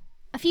part.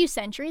 A few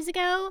centuries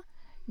ago,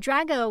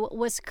 Drago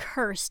was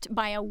cursed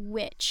by a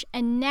witch,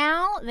 and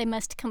now they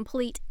must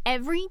complete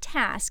every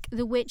task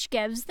the witch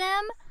gives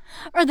them,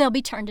 or they'll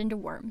be turned into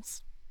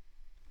worms.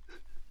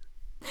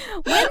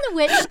 When the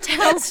witch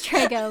tells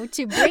Drago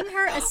to bring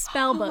her a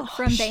spellbook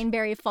from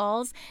Baneberry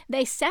Falls,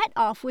 they set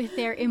off with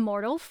their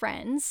immortal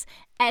friends,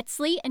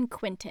 Etzli and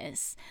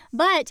Quintus.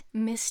 But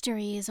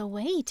mysteries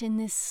await in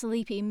this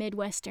sleepy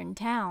Midwestern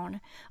town.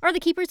 Are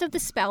the keepers of the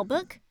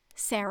spellbook,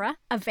 Sarah,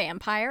 a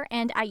vampire,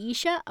 and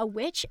Aisha, a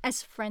witch,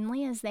 as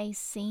friendly as they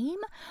seem?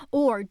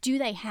 Or do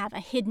they have a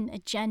hidden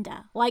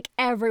agenda, like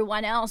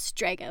everyone else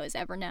Drago has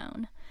ever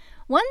known?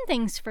 One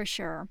thing's for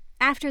sure.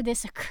 After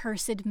this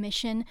accursed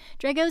mission,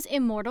 Drago's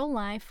immortal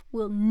life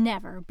will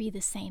never be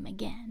the same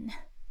again.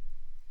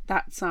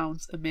 That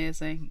sounds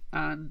amazing,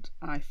 and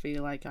I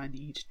feel like I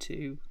need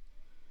to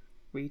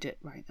read it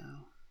right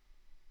now.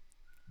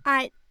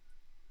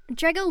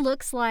 Drago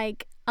looks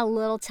like a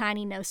little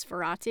tiny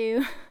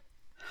Nosferatu.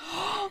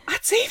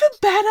 That's even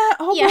better!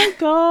 Oh Yeah. my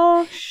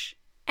gosh!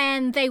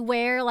 And they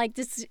wear like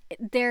this,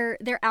 their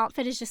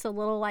outfit is just a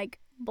little like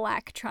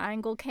black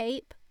triangle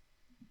cape.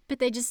 But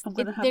they're a just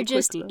quick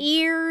look.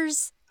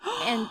 ears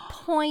and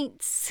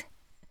points.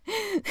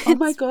 Oh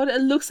my god,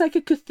 it looks like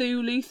a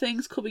Cthulhu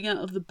thing's coming out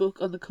of the book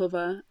on the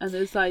cover, and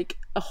there's like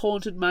a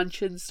haunted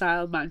mansion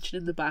style mansion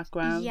in the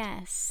background.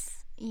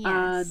 Yes.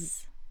 And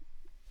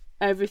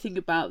everything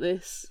about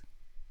this.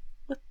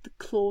 What, the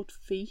clawed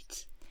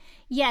feet?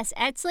 Yes,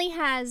 Etzli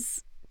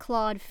has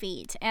clawed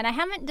feet, and I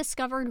haven't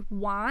discovered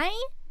why,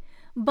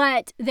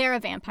 but they're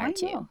a vampire Why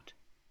too. not?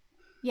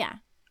 Yeah.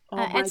 Oh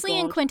my Etzli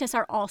and God. Quintus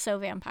are also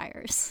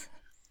vampires.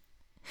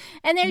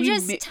 And they're We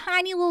just mi-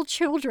 tiny little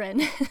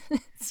children.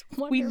 It's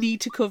We wonderful.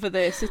 need to cover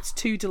this. It's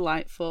too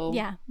delightful.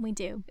 Yeah, we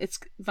do. It's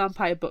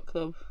Vampire Book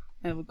Club.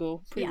 There we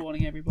go. Yeah.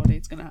 Pre-warning everybody,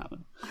 it's going to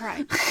happen. All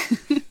right.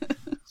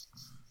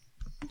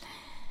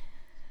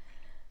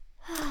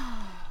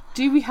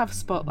 Do we have a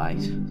spotlight?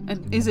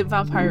 And is it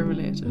vampire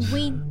related?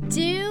 We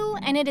do,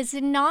 and it is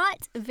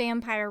not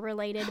vampire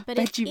related, but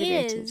it Veggie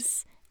related.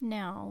 is.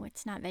 No,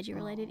 it's not veggie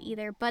related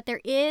either. But there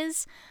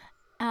is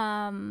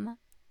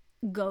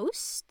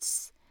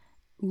ghosts,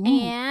 Ooh.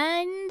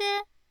 and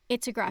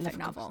it's a graphic Love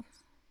novel.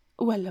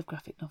 Oh, I love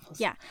graphic novels.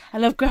 Yeah. I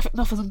love graphic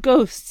novels and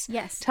ghosts.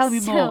 Yes. Tell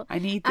me So, more. I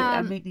need this.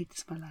 I may need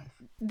this in my life.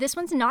 This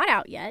one's not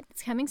out yet.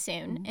 It's coming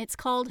soon. It's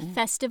called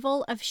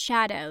Festival of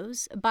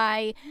Shadows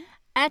by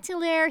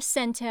Atelier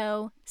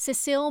Sento,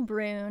 Cecile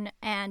Brune,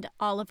 and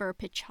Oliver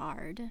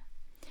Pichard.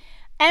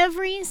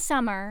 Every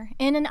summer,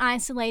 in an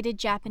isolated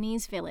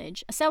Japanese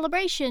village, a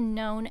celebration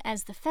known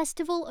as the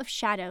Festival of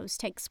Shadows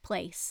takes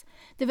place.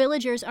 The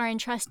villagers are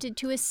entrusted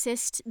to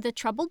assist the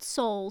troubled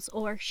souls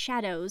or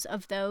shadows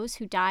of those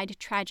who died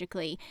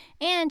tragically,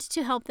 and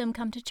to help them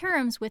come to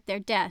terms with their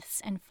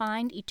deaths and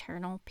find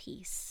eternal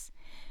peace.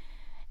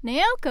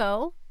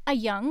 Naoko, a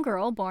young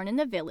girl born in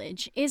the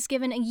village, is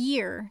given a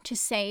year to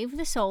save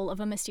the soul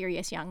of a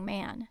mysterious young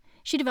man.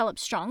 She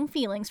develops strong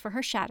feelings for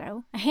her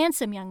shadow, a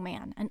handsome young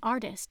man, an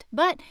artist,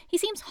 but he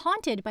seems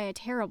haunted by a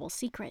terrible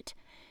secret.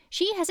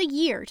 She has a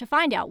year to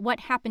find out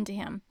what happened to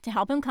him, to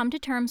help him come to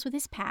terms with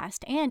his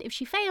past, and if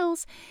she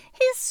fails,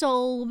 his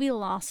soul will be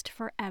lost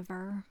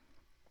forever.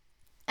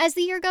 As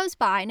the year goes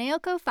by,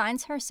 Naoko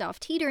finds herself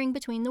teetering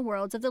between the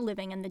worlds of the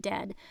living and the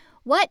dead.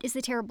 What is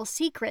the terrible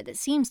secret that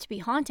seems to be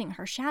haunting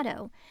her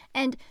shadow?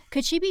 And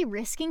could she be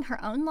risking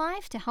her own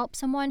life to help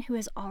someone who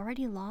has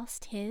already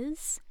lost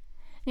his?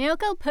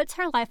 Naoko puts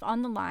her life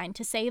on the line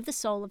to save the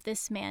soul of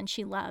this man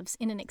she loves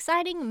in an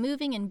exciting,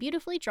 moving, and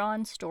beautifully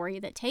drawn story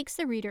that takes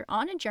the reader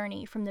on a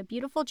journey from the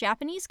beautiful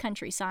Japanese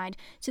countryside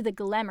to the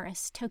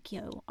glamorous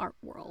Tokyo art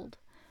world.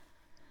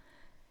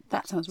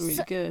 That sounds really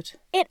good.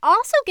 It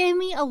also gave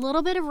me a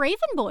little bit of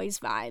Raven Boys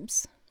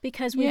vibes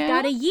because we've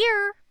got a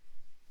year.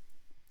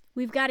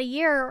 We've got a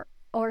year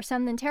or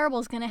something terrible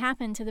is going to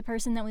happen to the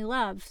person that we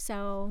love.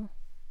 So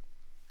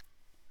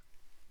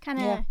kind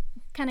of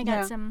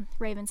got some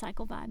Raven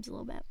Cycle vibes a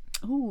little bit.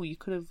 Oh, you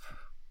could have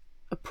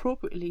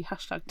appropriately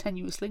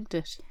 #tenuous linked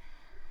it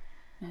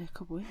in a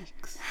couple of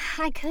weeks.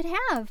 I could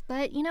have,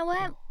 but you know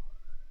what?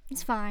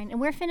 It's fine.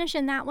 And we're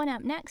finishing that one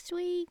up next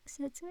week,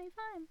 so it's going to be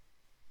fine.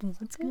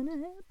 What's going to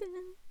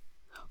happen?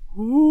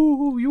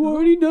 Oh, you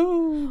already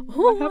know.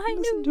 Oh, I haven't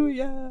listened to it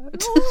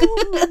yet.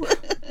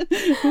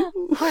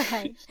 All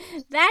right.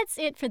 That's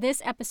it for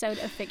this episode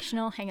of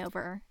Fictional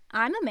Hangover.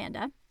 I'm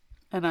Amanda.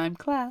 And I'm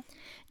Claire.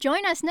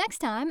 Join us next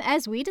time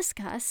as we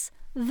discuss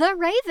The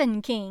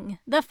Raven King,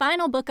 the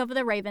final book of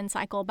the Raven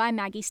Cycle by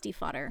Maggie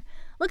Stiefvater.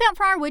 Look out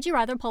for our Would You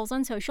Rather polls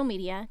on social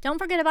media. Don't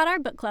forget about our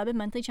book club and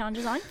monthly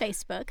challenges on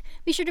Facebook.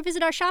 Be sure to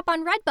visit our shop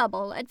on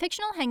Redbubble at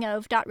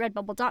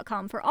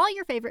fictionalhangover.redbubble.com for all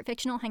your favorite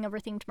Fictional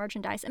Hangover-themed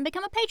merchandise, and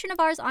become a patron of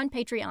ours on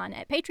Patreon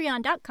at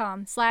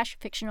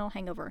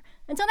patreon.com/fictionalhangover.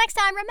 Until next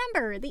time,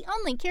 remember, the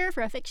only cure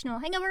for a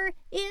fictional hangover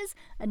is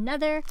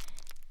another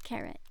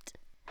carrot.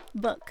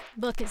 Book.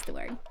 Book is the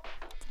word.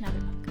 It's another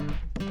book,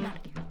 not a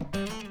carrot.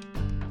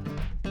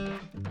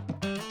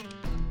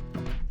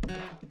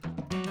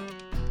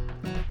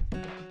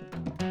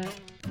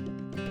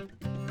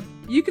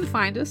 You can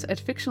find us at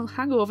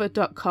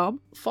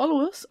fictionalhangover.com,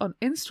 follow us on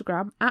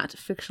Instagram at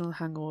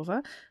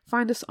fictionalhangover,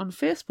 find us on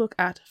Facebook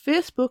at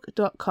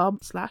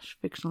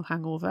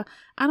facebook.com/fictionalhangover,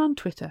 and on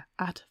Twitter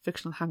at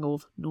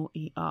fictionalhangover, no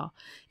ER.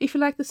 If you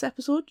like this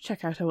episode,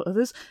 check out our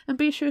others, and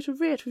be sure to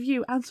rate,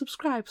 review, and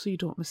subscribe so you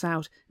don't miss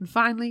out. And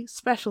finally,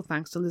 special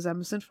thanks to Liz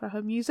Emerson for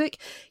her music.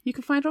 You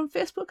can find her on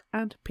Facebook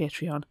and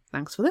Patreon.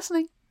 Thanks for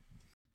listening.